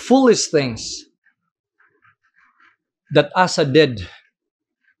 the foolish things that Asa did.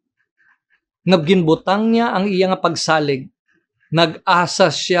 Nagginbutang niya ang iya nga pagsalig.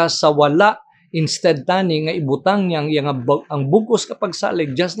 Nag-asa siya sa wala. Instead tani nga ibutang niya ang iya nga ang bugos ka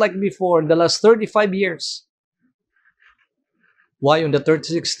pagsalig just like before the last 35 years. Why on the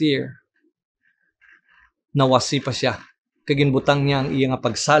 36th year? Nawasi pa siya. Kaginbutang niya ang iya nga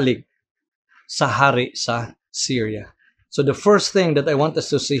pagsalig sa hari sa Syria. So the first thing that I want us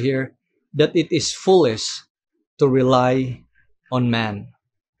to see here, that it is foolish to rely on man.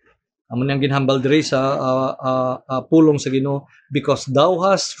 Amo nang ginhambal diri sa pulong sa Ginoo, because thou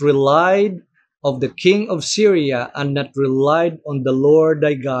hast relied of the king of Syria and not relied on the Lord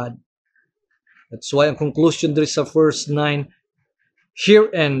thy God. That's why ang conclusion diri sa verse 9,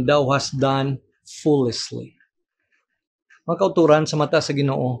 herein thou hast done foolishly. Mga kauturan sa mata sa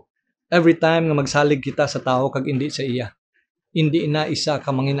Ginoo, every time nga magsalig kita sa tao kag hindi sa iya, hindi na isa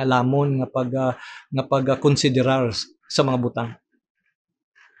ka manginalamon nga pag-konsiderar sa mga butang.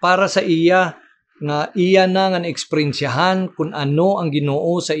 Para sa iya nga iya na nga na-eksperyensyahan kung ano ang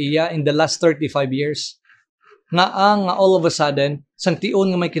Ginoo sa iya in the last 35 years. Nga all of a sudden, sang tion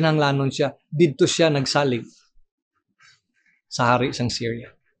nga may kinahanglanon siya, didto siya nagsalig sa hari sang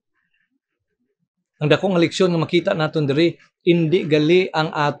Syria. Ang dakong leksyon nga makita naton diri, hindi gali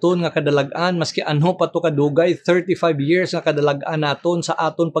ang aton nga kadalag-an maski anho pa to kadugay 35 years nga kadalag-an naton sa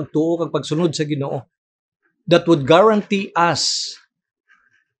aton pagtuo kag pagsunod sa Ginoo. That would guarantee us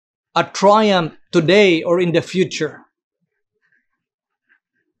a triumph today or in the future.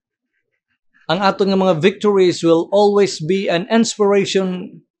 Ang aton nga mga victories will always be an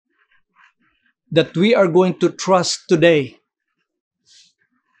inspiration that we are going to trust today.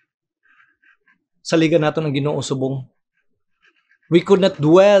 Saligan naton ang Ginoo subong. We could not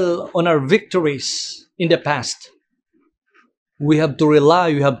dwell on our victories in the past. We have to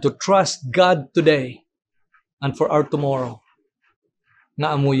rely, we have to trust God today and for our tomorrow. Nga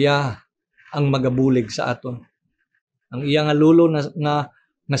amuya ang magabulig sa aton. Ang iya nga lulo na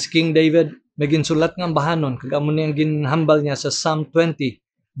si King David, may ginsulat nga bahanon, kag amo niyang ginhambal niya sa Psalm 20,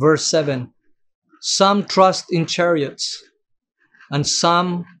 verse 7. Some trust in chariots, and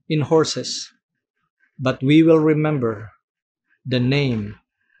some in horses, but we will remember the name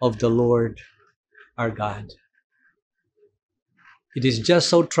of the Lord our God. It is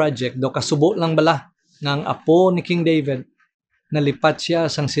just so tragic, do kasubo lang bala nga ang apo ni King David, nalipat siya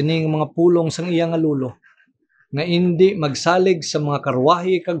sang sining mga pulong sang iya nga lulo, nga hindi magsalig sa mga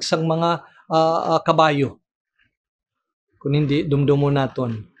karwahe kag sang mga kabayo, kung hindi dumdumo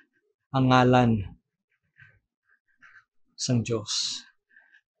naton ang ngalan sang Diyos.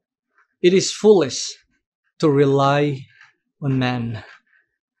 It is foolish to rely on man.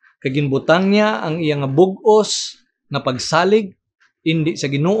 Kaginbutang niya ang iyang bugos nga pagsalig hindi sa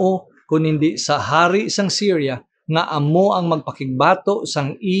Ginoo kun hindi sa hari sang Syria nga amo ang magpakigbato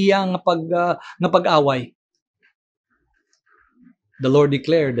sang iya nga pag-away. The Lord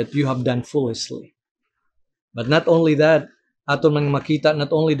declared that you have done foolishly. But not only that, aton man makita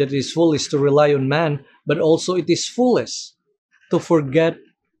not only that it is foolish to rely on man, but also it is foolish to forget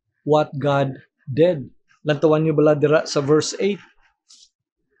what God did. Lantawan niyo bala dira sa verse 8.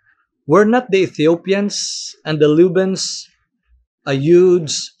 Were not the Ethiopians and the Libyans a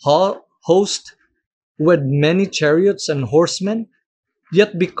huge host with many chariots and horsemen?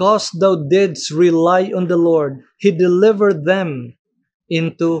 Yet because thou didst rely on the Lord, He delivered them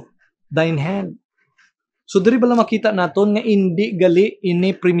into thine hand. So diri bala makita naton nga hindi gali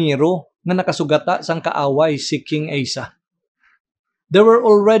ini primero nga nakasugata sang kaaway si King Asa. There were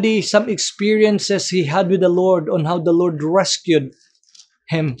already some experiences he had with the Lord on how the Lord rescued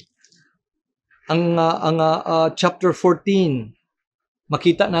him. Ang chapter 14,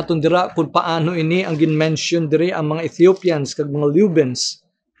 makita naton dira kung paano ini ang gin-mention diri ang mga Ethiopians kag mga Libyans.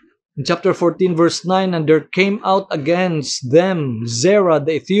 In chapter 14 verse 9, and there came out against them Zerah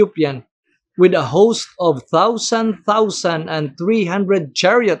the Ethiopian with a host of 1,300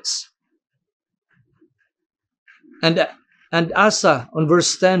 chariots. And Asa, on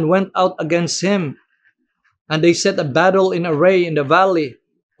verse 10, went out against him, and they set a battle in array in the valley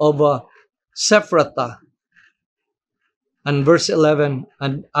of Sephratah. And verse 11,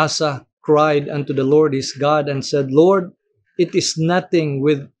 and Asa cried unto the Lord his God, and said, Lord, it is nothing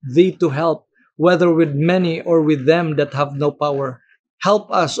with thee to help, whether with many or with them that have no power.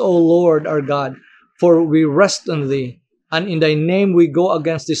 Help us, O Lord our God, for we rest on thee, and in thy name we go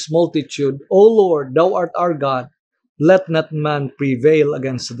against this multitude. O Lord, thou art our God. Let not man prevail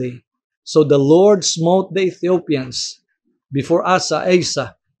against thee. So the Lord smote the Ethiopians, before Asa,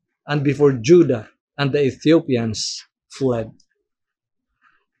 and before Judah, and the Ethiopians fled.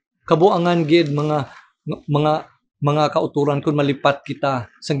 Kabuangan gid mga kauturan kun malipat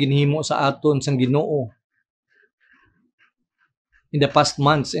kita sang ginhimo sa aton sang Ginoo in the past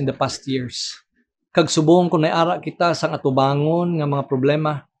months, in the past years. Kag subong kung naiara kita sang atubangon nga mga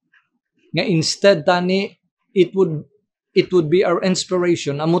problema, nga instead tani it would be our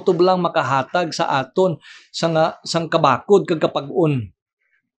inspiration amo to lang makahatag sa aton sang kabakod kag kapag-on.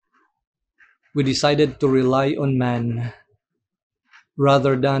 We decided to rely on man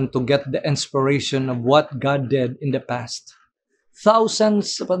rather than to get the inspiration of what God did in the past.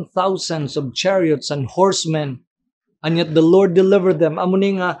 Thousands upon thousands of chariots and horsemen, and yet the Lord delivered them. Amo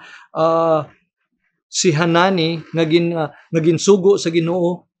ni nga si Hanani nga ginsugo sa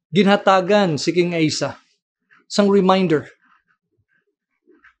Ginoo, ginhatagan si King Asa. Sang reminder,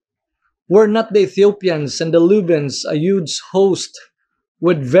 were not the Ethiopians and the Lubens a huge host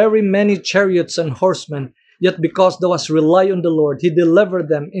with very many chariots and horsemen, yet because thou hast rely on the Lord, He delivered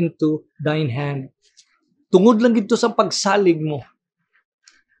them into thine hand. Tungod lang gito sa pagsalig mo.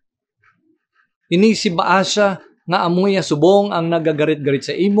 Ini si Baasha nga amoy subong ang nagagarit-garit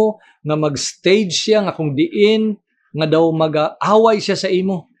sa imo, nga mag-stage siya nga kung diin, nga daw mag-away siya sa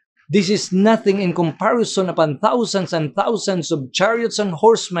imo. This is nothing in comparison upon thousands and thousands of chariots and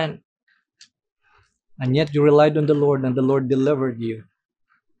horsemen. And yet you relied on the Lord, and the Lord delivered you.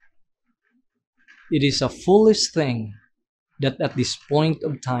 It is a foolish thing that at this point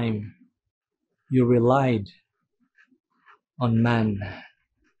of time, you relied on man.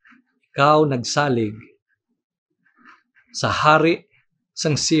 Ikaw nagsalig sa hari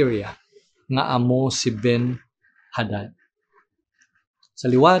sang Syria nga amo si Ben-Hadad. Sa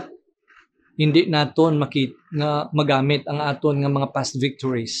liwat, hindi naton nga magamit ang aton nga mga past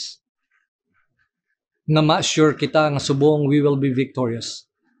victories. Nga ma-assure kita nga subong we will be victorious.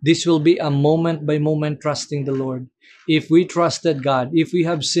 This will be a moment by moment trusting the Lord. If we trusted God, if we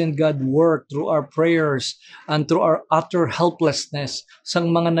have seen God work through our prayers and through our utter helplessness, sang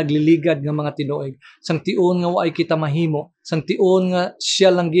mga nagliligad nga mga tinuig, sang tion nga waay kita mahimo, sang tion nga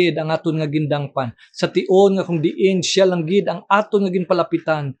siya lang gid ang aton nga gindangpan, sa tion nga kung diin siya lang gid ang aton nga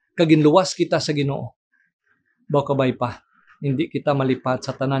ginpalapitan, kag ginluwas kita sa Ginoo. Baw kabay pa, hindi kita malipat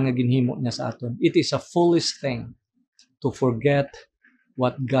sa tanan nga ginhimo niya sa aton. It is a foolish thing to forget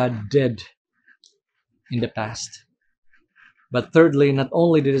what God did in the past. But thirdly, not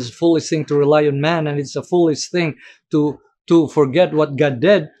only it is a foolish thing to rely on man, and it's a foolish thing to forget what God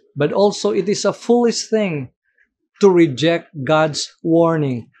did, but also it is a foolish thing to reject God's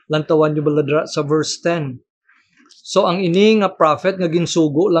warning. Lantawan niyo baladra sa verse 10. So ang ini nga prophet nga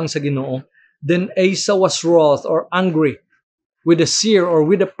ginsugo lang sa Ginoo, then Asa was wroth or angry with the seer or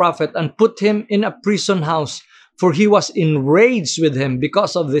with the prophet and put him in a prison house, for he was enraged with him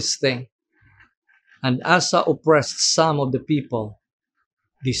because of this thing. And Asa oppressed some of the people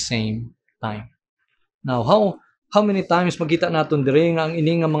the same time. Now, how many times makita naton diri nga ang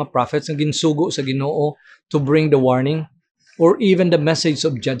ini nga mga prophets nga ginsugo sa Ginoo to bring the warning or even the message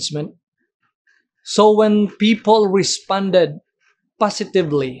of judgment? So when people responded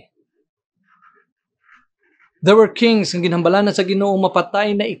positively, there were kings nga ginhambalan na sa Ginoo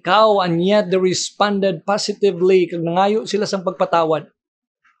mapatay na ikaw, and yet they responded positively kag nangayo sila sang pagpatawad.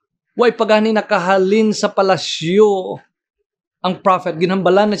 Way pagani nakahalin sa palasyo ang prophet,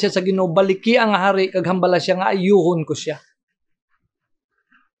 ginhambalan na siya sa Ginoo, baliki ang hari kag hambala siya nga ayuhon ko siya.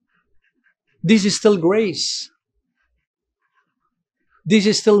 This is still grace. This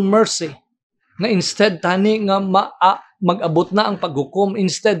is still mercy. Nga instead tani nga mag-abot na ang paghukom,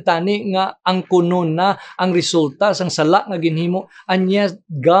 instead tani nga ang kunon na ang resulta sang sala nga ginhimo, and yet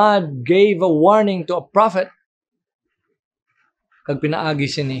God gave a warning to a prophet. Kag pinaagi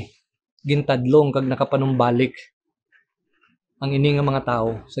sini gintadlong kag nakapanumbalik ang ini nga mga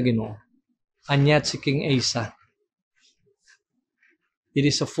tao sa Ginoo. And yet si King Asa, it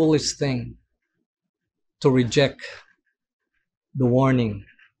is a foolish thing to reject the warning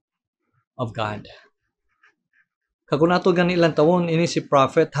of God. Kagunato gani ilang taon, ini si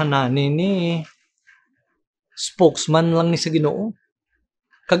Prophet Hanani ni spokesman lang ni sa Ginoo.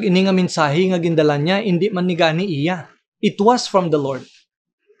 Kag ini nga mensahe nga gindala niya, hindi man ni gani iya. It was from the Lord.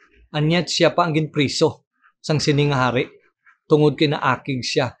 And yet siya pa ang ginpriso sang sining nga hari, tungod kay naakig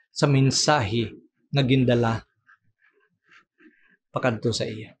siya sa mensahe nga gindala pakadto sa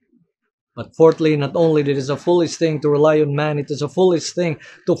iya. But fourthly, not only it is a foolish thing to rely on man, it is a foolish thing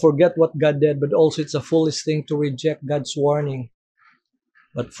to forget what God did, but also it's a foolish thing to reject God's warning.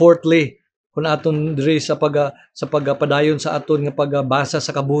 But fourthly, Kung aton diri sa pagpadayon sa aton nga pagbasa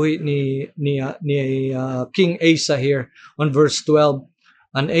sa kabuhi ni King Asa here on verse 12.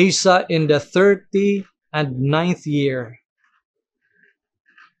 And Asa in the 39th year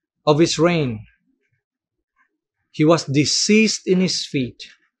of his reign, he was diseased in his feet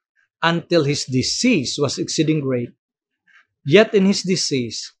until his disease was exceeding great. Yet in his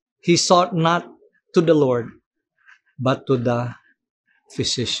disease, he sought not to the Lord, but to the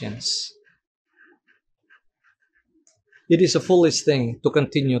physicians. It is a foolish thing to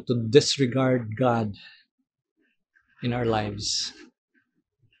continue to disregard God in our lives.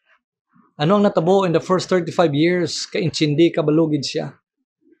 Ano ang natabo in the first 35 years? Kainchindi, kabalugid siya.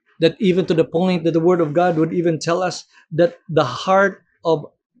 That even to the point that the Word of God would even tell us that the heart of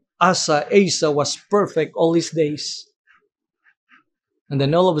Asa was perfect all his days. And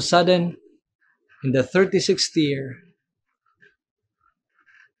then all of a sudden, in the 36th year,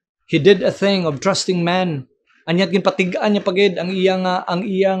 he did a thing of trusting man. Anyat ginpatigaan niya pagid ang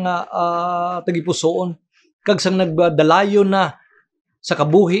iyang tagipusoon. Kag sang nagdalayon na sa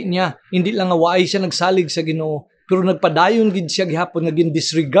kabuhi niya, hindi lang nga waay siya nagsalig sa Ginoo, pero nagpadayon gid siya gihapon nga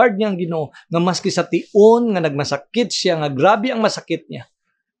gin-disregard niya ang Ginoo, nga maski sa tion nga nagmasakit siya, nga grabe ang masakit niya.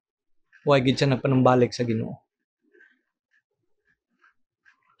 Waay gid siya nagpanumbalik sa Ginoo.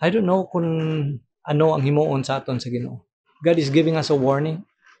 I don't know kung ano ang himuon sa aton sa Ginoo. God is giving us a warning.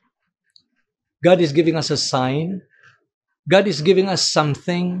 God is giving us a sign. God is giving us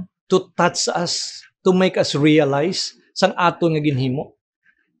something to touch us, to make us realize sang aton nga ginhimo.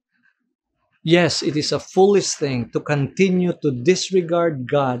 Yes, it is a foolish thing to continue to disregard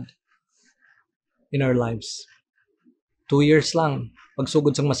God in our lives. 2 years lang,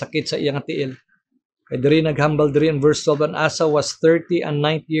 pagsugod sang masakit sa iyang tiil. Kay diri naghambal diri in verse 12, and Asa was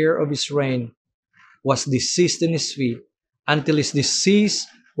 39th year of his reign, was diseased in his feet, until his disease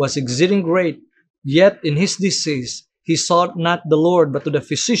was exceeding great. Yet in his disease he sought not the Lord, but to the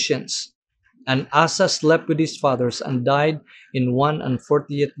physicians. And Asa slept with his fathers and died in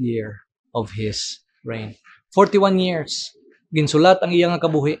 41st year of his reign. 41 years. Ginsulat ang iyang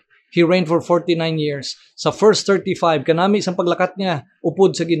kabuhi. He reigned for 49 years. Sa first 35, kanami sa paglakat niya,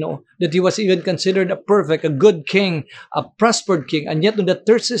 upod sa Ginoo, that he was even considered a perfect, a good king, a prospered king. And yet in the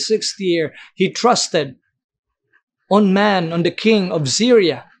 36th year, he trusted on man, on the king of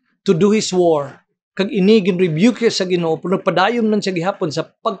Syria, to do his war. Kag inigin rebuke sa Ginoo, pero nagpadayon man siya gihapon sa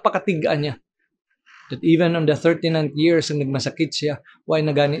pagpakatigaan niya. That even on the 39th years, ang nagmasakit siya, why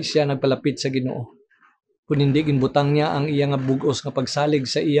nagani siya nagpalapit sa Ginoo. Kung hindi ginbutang niya ang iyang bugos nga pagsalig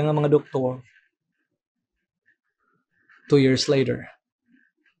sa iyang mga doktor. 2 years later,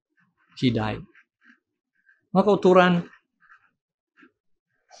 he died. Mga kauturan,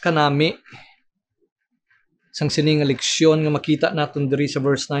 kanami, sang sining nga leksyon nga makita naton diri sa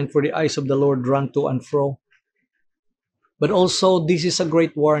verse 9, for the eyes of the Lord run to and fro. But also, this is a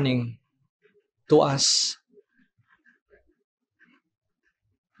great warning to us.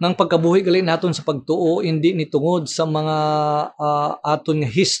 Nang pagkabuhi gali naton sa pagtuo, hindi ni tungod sa mga aton nga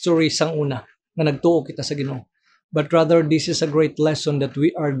history sang una nga nagtuo kita sa Ginoo. But rather, this is a great lesson that we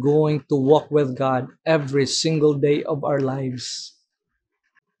are going to walk with God every single day of our lives.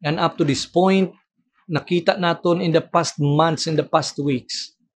 And up to this point, nakita naton in the past months, in the past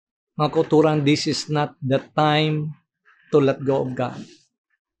weeks, mga kauturan, this is not the time to let go of God.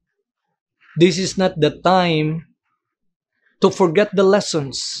 This is not the time to forget the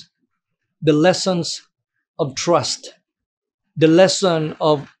lessons of trust, the lesson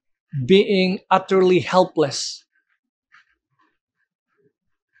of being utterly helpless,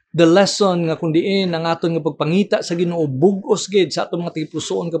 the lesson nga kung diin ang aton nga pagpangita sa Ginoo bugos gid sa aton mga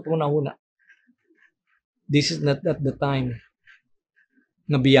tipusoon kapunahuna. This is not at the time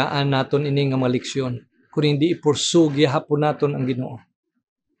nga biyaan naton ini nga mga leksyon, kung hindi ipursu gihapon naton ang Ginoo.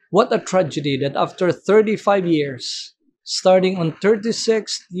 What a tragedy that after 35 years, starting on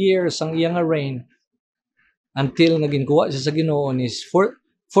 36th years ang iyang reign, until nga ginkuha siya sa Ginoo in his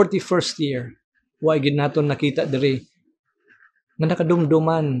 41st year, wa gid naton nakita diri nga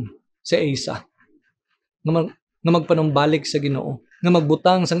nakadumduman si Asa, nga magpanumbalik sa Ginoo, nga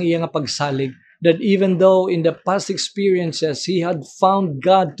magbutang sang iyang pagsalig, that even though in the past experiences he had found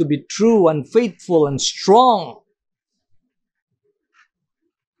God to be true and faithful and strong,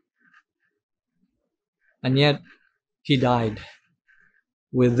 and yet he died.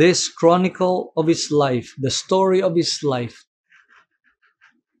 With this chronicle of his life, the story of his life,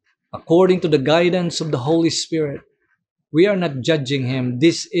 according to the guidance of the Holy Spirit, we are not judging him.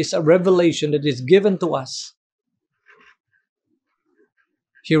 This is a revelation that is given to us.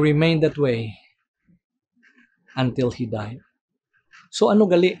 He remained that way until he died. So ano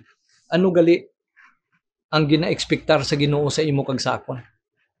gali Ano gali ang gina-expectar sa Ginoo sa imo kag sa akon?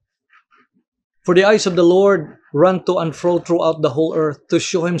 For the eyes of the Lord run to and fro throughout the whole earth to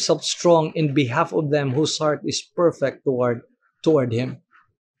show himself strong in behalf of them whose heart is perfect toward him.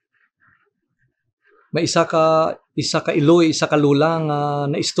 May isa ka iloy, isa ka lulang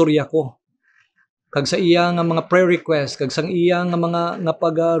na istorya ko. Kag sa iya nga mga prayer request, kag sang iya nga mga nga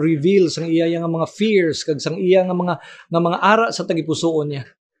pag-reveal sang iya nga mga fears, kag sang iya nga mga ara sa tagipusoon niya.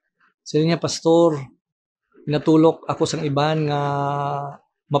 Sila niya, pastor, natulok ako sang iban nga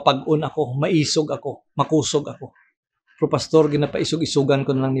mapag-un ako, maisog ako, makusog ako. Pero pastor, ginapaisog-isugan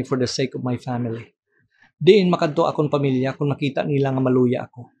ko na lang ni for the sake of my family. Diin makadto akong pamilya kung nakita nila nga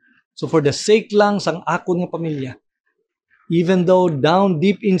maluya ako. So for the sake lang sang akon nga pamilya, even though down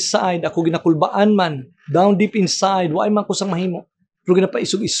deep inside, ako ginakulbaan man, down deep inside, why man ko sang mahimo, pero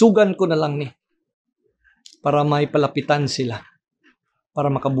ginapaisog-isugan ko na lang ni para may palapitan sila,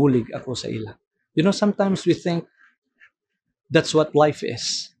 para makabulig ako sa ila. You know, sometimes we think that's what life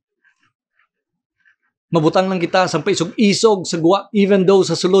is. Mabutang lang kita sa paisog-isog sa guwa, even though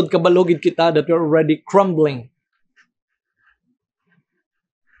sa sulod kabalogid kita that you're already crumbling.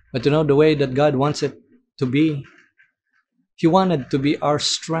 But you know, the way that God wants it to be, He wanted to be our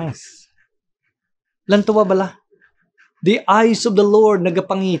strength. Lantawa bala? The eyes of the Lord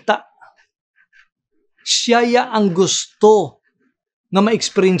nagapangita. Siya ang gusto nga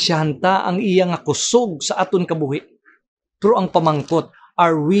ma-experiensyahan ta ang iya nga kusog sa aton kabuhi. Pero ang pamangkot,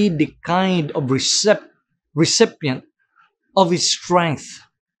 are we the kind of recipient of His strength?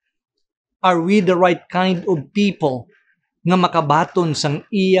 Are we the right kind of people nga makabaton sang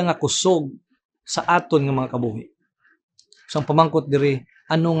iya nga kusog sa aton nga mga kabuhi? So ang pamangkot diri,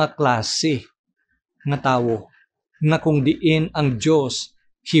 ano nga klase nga tawo nga kung diin ang Dios,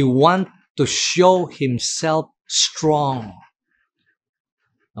 He want to show Himself strong.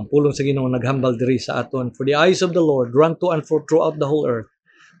 Ang pulong sa Ginoo naghambal diri sa aton, for the eyes of the Lord run to and fro throughout the whole earth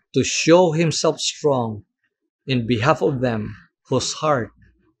to show Himself strong in behalf of them whose heart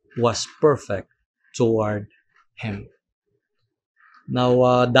was perfect toward Him.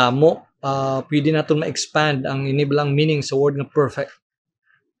 Now, damo, pwede natin ma-expand ang inibilang meaning sa word nga perfect.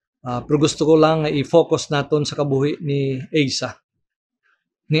 Pero gusto ko lang i-focus natin sa kabuhi ni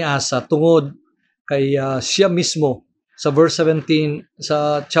Asa, tungod kay siya mismo sa verse 17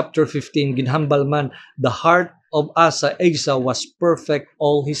 sa chapter 15, ginhambal man, the heart of Asa was perfect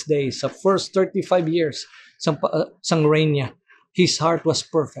all his days. Sa first 35 years sang reign niya, his heart was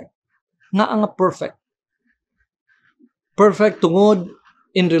perfect. Nga ang perfect. Perfect tungod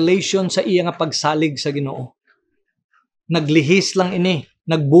in relation sa iya nga pagsalig sa Ginoo. Naglihis lang ini,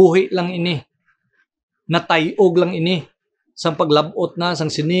 nagbuhi lang ini, natayog lang ini, sang paglabot na, sang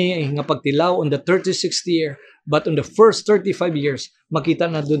sini nga pagtilaw on the 36th year, but on the first 35 years, makita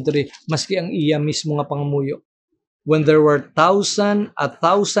na doon tari, maski ang iya mismo nga pangamuyo. When there were 1,300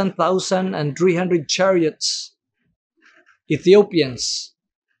 chariots, Ethiopians,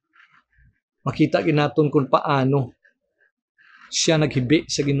 makita ginaton kung paano siya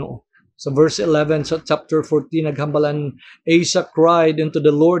naghibi sa Ginoo. Sa verse 11 sa chapter 14, naghambalan, Asa cried unto the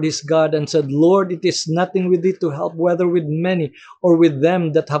Lord his God and said, Lord, it is nothing with thee to help, whether with many or with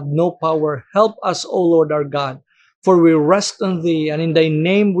them that have no power. Help us, O Lord our God, for we rest on thee, and in thy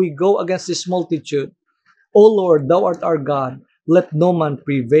name we go against this multitude. O Lord, thou art our God, let no man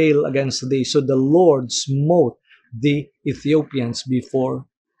prevail against thee. So the Lord smote the Ethiopians before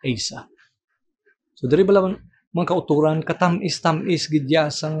Asa. So dari bala mga kauturan, katamis-tamis gidya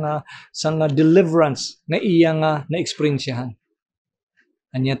sang deliverance na iya nga na-experiensyahan.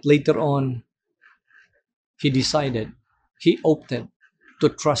 And yet later on, he opted to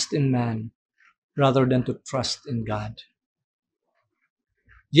trust in man rather than to trust in God.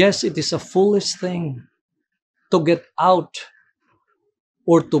 Yes, it is a foolish thing to get out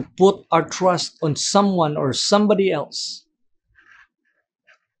or to put our trust on someone or somebody else.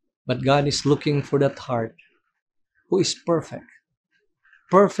 But God is looking for that heart who is perfect,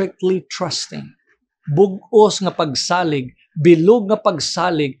 perfectly trusting, bugos nga pagsalig, bilog nga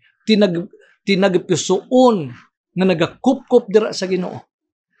pagsalig, tinagpisoon nga nagakupkup dira sa Ginoo,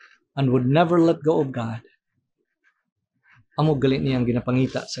 and would never let go of God. Amo gali niyang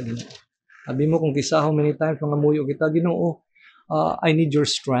ginapangita sa Ginoo. Sabi mo kung kisahon many times mga muyo kita, Ginoo, I need your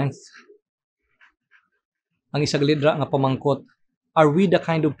strength. Ang isa galidra nga pamangkot, are we the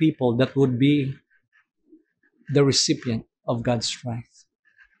kind of people that would be the recipient of God's strength?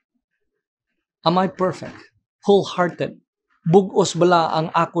 Am I perfect? Wholehearted? Bugos bala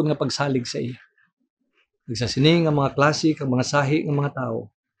ang akon nga pagsalig sa iya? Sa sining nga mga klase, ang mga sahi ng mga tao,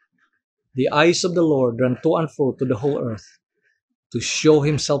 the eyes of the Lord run to and fro to the whole earth to show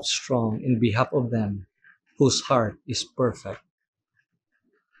Himself strong in behalf of them whose heart is perfect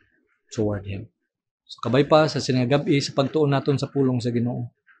toward Him. So kabay pa sa sinagabi sa pagtuon naton sa pulong sa Ginoo.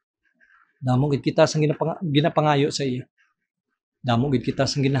 Damo gid kita sang ginapangayo sa iya. Damo gid kita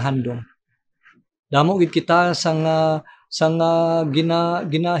sang ginahandom. Damo gid kita sang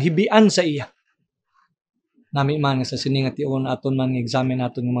ginahibian sa iya. Nami man nga sa sininga tion aton man nga examine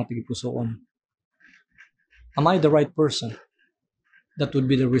naton nga mga tigipusoon. Am I the right person that would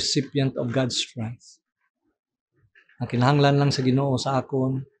be the recipient of God's strength? Ang kinahanglan lang sa Ginoo sa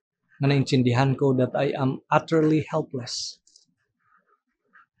akon nga naintindihan ko that I am utterly helpless.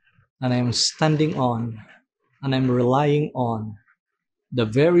 And I am standing on and I'm relying on the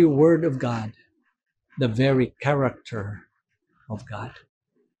very Word of God, the very character of God.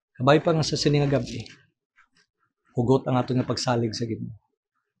 Kabay pa nga sa sininga gabi, hugot ang ato nga pagsalig sa Ginoo.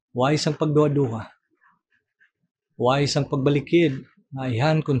 Wais ang pagduha-duha. Wais ang pagbalikid. Na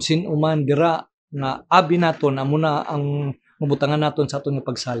ihan kung sino man dira nga abi naton amo na ang mabutangan naton sa aton nga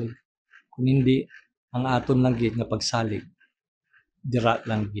pagsalig. Kung hindi ang aton lang gid nga pagsalig dira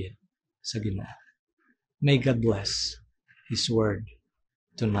lang gid sa Ginoo. May God bless His word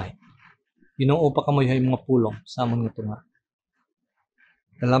tonight. Ginoo pa kamoy hay mga pulong sa amon nga tunga.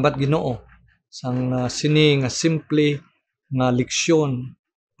 Salamat Ginoo sang sini nga simple nga leksyon,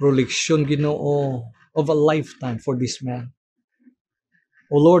 pro leksyon Ginoo of a lifetime for this man.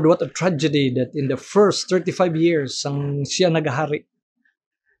 Oh Lord, what a tragedy that in the first 35 years sang siya nagahari,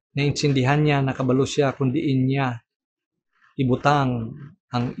 naintindihan niya, nakabalo siya, kundi niya ibutang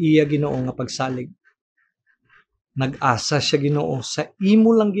ang iya Ginoo nga pagsalig. Nag-asa siya Ginoo sa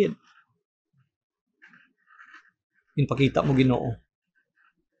imo lang gid. Inpakita mo Ginoo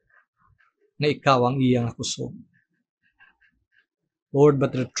na ikaw ang iya nga kusog. Lord,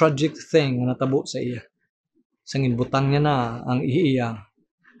 but the tragic thing na natabo sa iya, sang inbutang niya na ang iya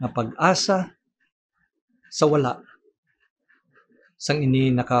na pag-asa sa wala, sang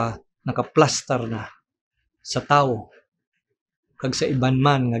ini nakaplastar na sa tao, kag sa iban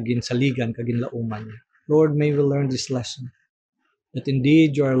man nga ginsaligan kag ginlauman niya. Lord, may we learn this lesson, that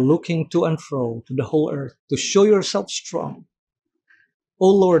indeed you are looking to and fro to the whole earth to show yourself strong.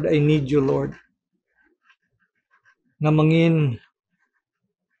 Oh Lord, I need you, Lord, nga mangin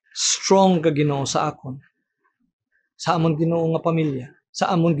strong ka Ginoo sa akon, sa amon Ginoo nga pamilya, sa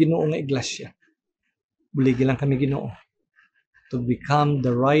amon Ginoo nga iglesia. Buligi lang kami Ginoo to become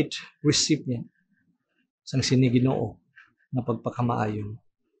the right recipient sang sini Ginoo nga pagpakamaayon.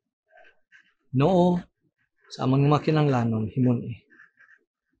 Ginoo, sa amon mga kinanglanon himon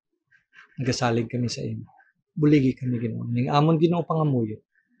nagasalig kami sa imo. Buligi kami Ginoo ning amon Ginoo pangamuyo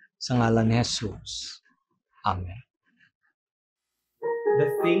sa ngalan ni Jesus. Amen. The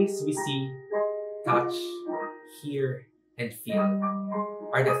things we see, touch, hear, and feel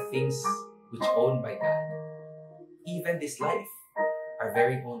are the things which owned by God. Even this life, our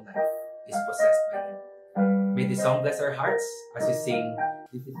very own life, is possessed by Him. May this song bless our hearts as we sing,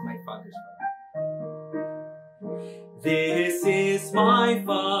 "This is my Father's world." This is my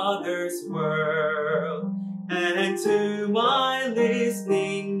Father's world, and to my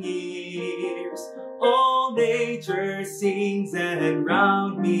listening ears, all nature sings and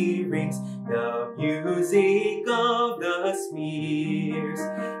round me rings the music of the spheres.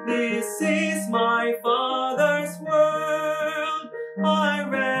 This is my Father's world, I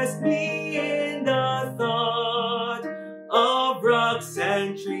rest me in the thought of rocks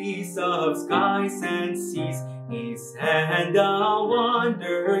and trees, of skies and seas, His hand a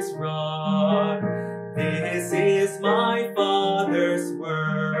wonders wrought. This is my Father's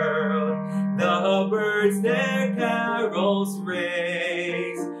world, the birds their carols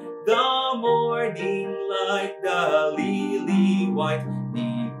raise, the morning light, the lily white,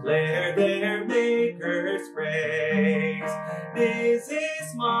 declare their Maker's praise. This is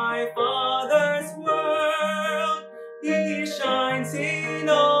my Father's world, He shines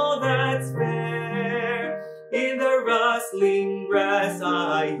in all that's fair. In the rustling grass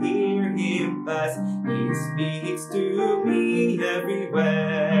I hear Him pass, He speaks to me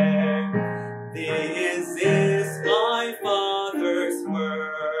everywhere. This is my Father's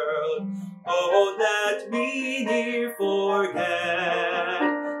world. Oh, let me ne'er forget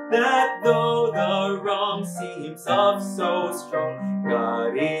that though the wrong seems of so strong,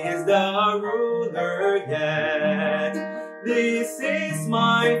 God is the ruler yet. This is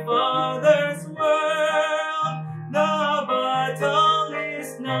my Father's world. The battle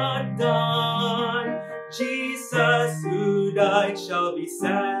is not done. Jesus who died shall be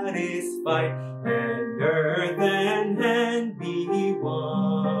satisfied, and earth and heaven be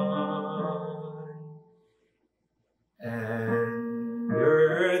one. And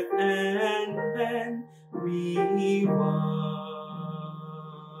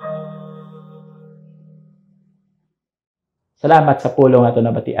Salamat sa pulong ato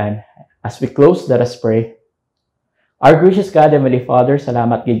nabatian. As we close, let us pray. Our gracious God, Heavenly Father,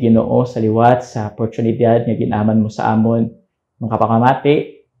 salamat gid Ginoo sa liwat sa oportunidad nga ginaman mo sa amon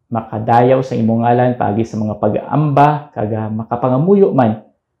makapakamati, makadayaw sa imong ngalan paagi sa mga pag-aamba kaga makapangamuyo man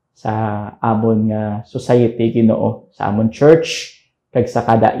sa amon nga society Ginoo, sa amon church kag sa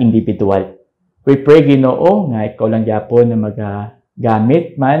kada individual. We pray Ginoo nga ikaw lang gyapon na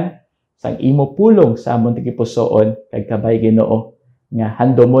magagamit man sang imo pulong sa amon tigipusoon kag kabay Ginoo nga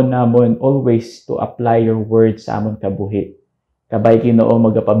handomon namon always to apply your word sa amon kabuhi. Kabay Ginoo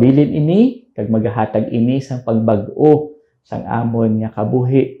magapabilin ini kag magahatag ini sang pagbag-o sang amon nga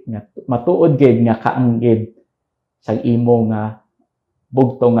kabuhi nga matuod gid nga kaanggid sang imo nga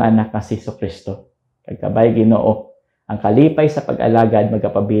bugtong nga anak nga si Kristo. Kag kabay Ginoo ang kalipay sa pag-alagad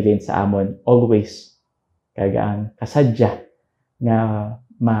magapabilin sa amon always kag ang kasadya nga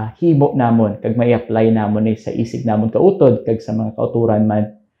mahimo namon kag mai-apply namon ni sa isig namon kautod kag sa mga kauturan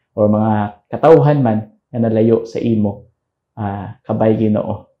man o mga katawhan man nga nalayo sa imo. Kabay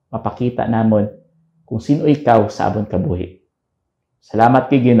Ginoo mapakita namon kung sino ikaw sa amon kabuhi. Salamat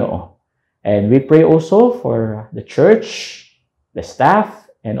kay Ginoo. And we pray also for the church, the staff,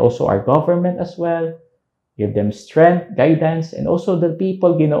 and also our government as well. Give them strength, guidance, and also the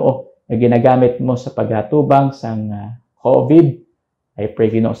people Ginoo na ginagamit mo sa paghatubang sang COVID. I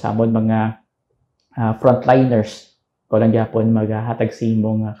pray Ginoo sa amon mga frontliners ko lang gyapon maghatag sa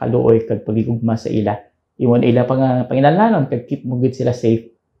imong kaluoy kag pagigugma sa ila. Imon ila panginahanglanon kag keep mo gid sila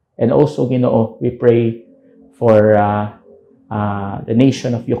safe. And also Ginoo, we pray for the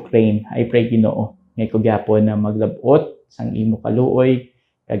nation of Ukraine. I pray Ginoo nga ikaw gyapon na maglabot sang imo kaluoy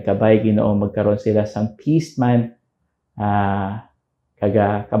kag kabay Ginoo magkaroon sila sang peace man kag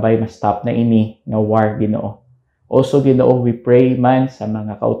kabay ma-stop na ini nga war Ginoo. Also Ginoo, we pray man sa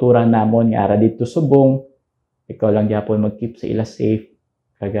mga kauturan namon nga ara didto subong, ikaw lang gyapon mag-keep sa ila safe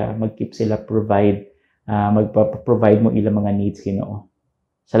kag mag-keep sila magpa-provide mo ilang mga needs Ginoo.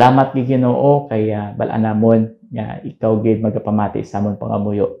 Salamat gid Ginoo kay bal-an namon nga ikaw gid magapamati sa amon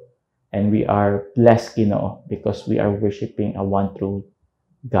pangamuyo. And we are blessed Ginoo because we are worshiping a one true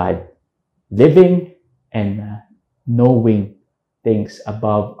God, living and knowing things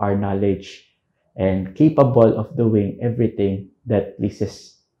above our knowledge and capable of doing everything that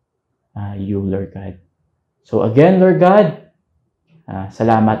pleases you, Lord God. So again, Lord God,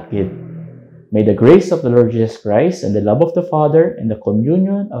 salamat gid. May the grace of the Lord Jesus Christ and the love of the Father and the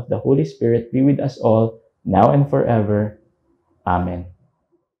communion of the Holy Spirit be with us all, now and forever. Amen.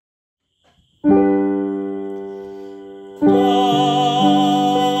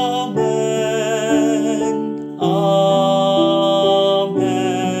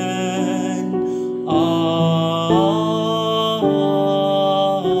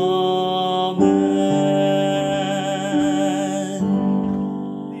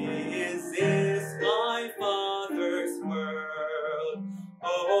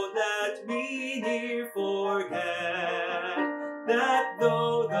 That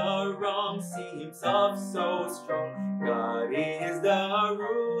though the wrong seems of so strong, God is the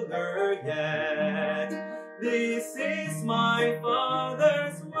ruler yet. This is my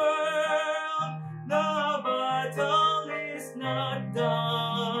Father's world, the battle is not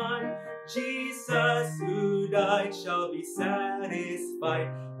done. Jesus who died shall be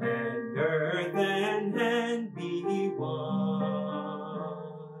satisfied.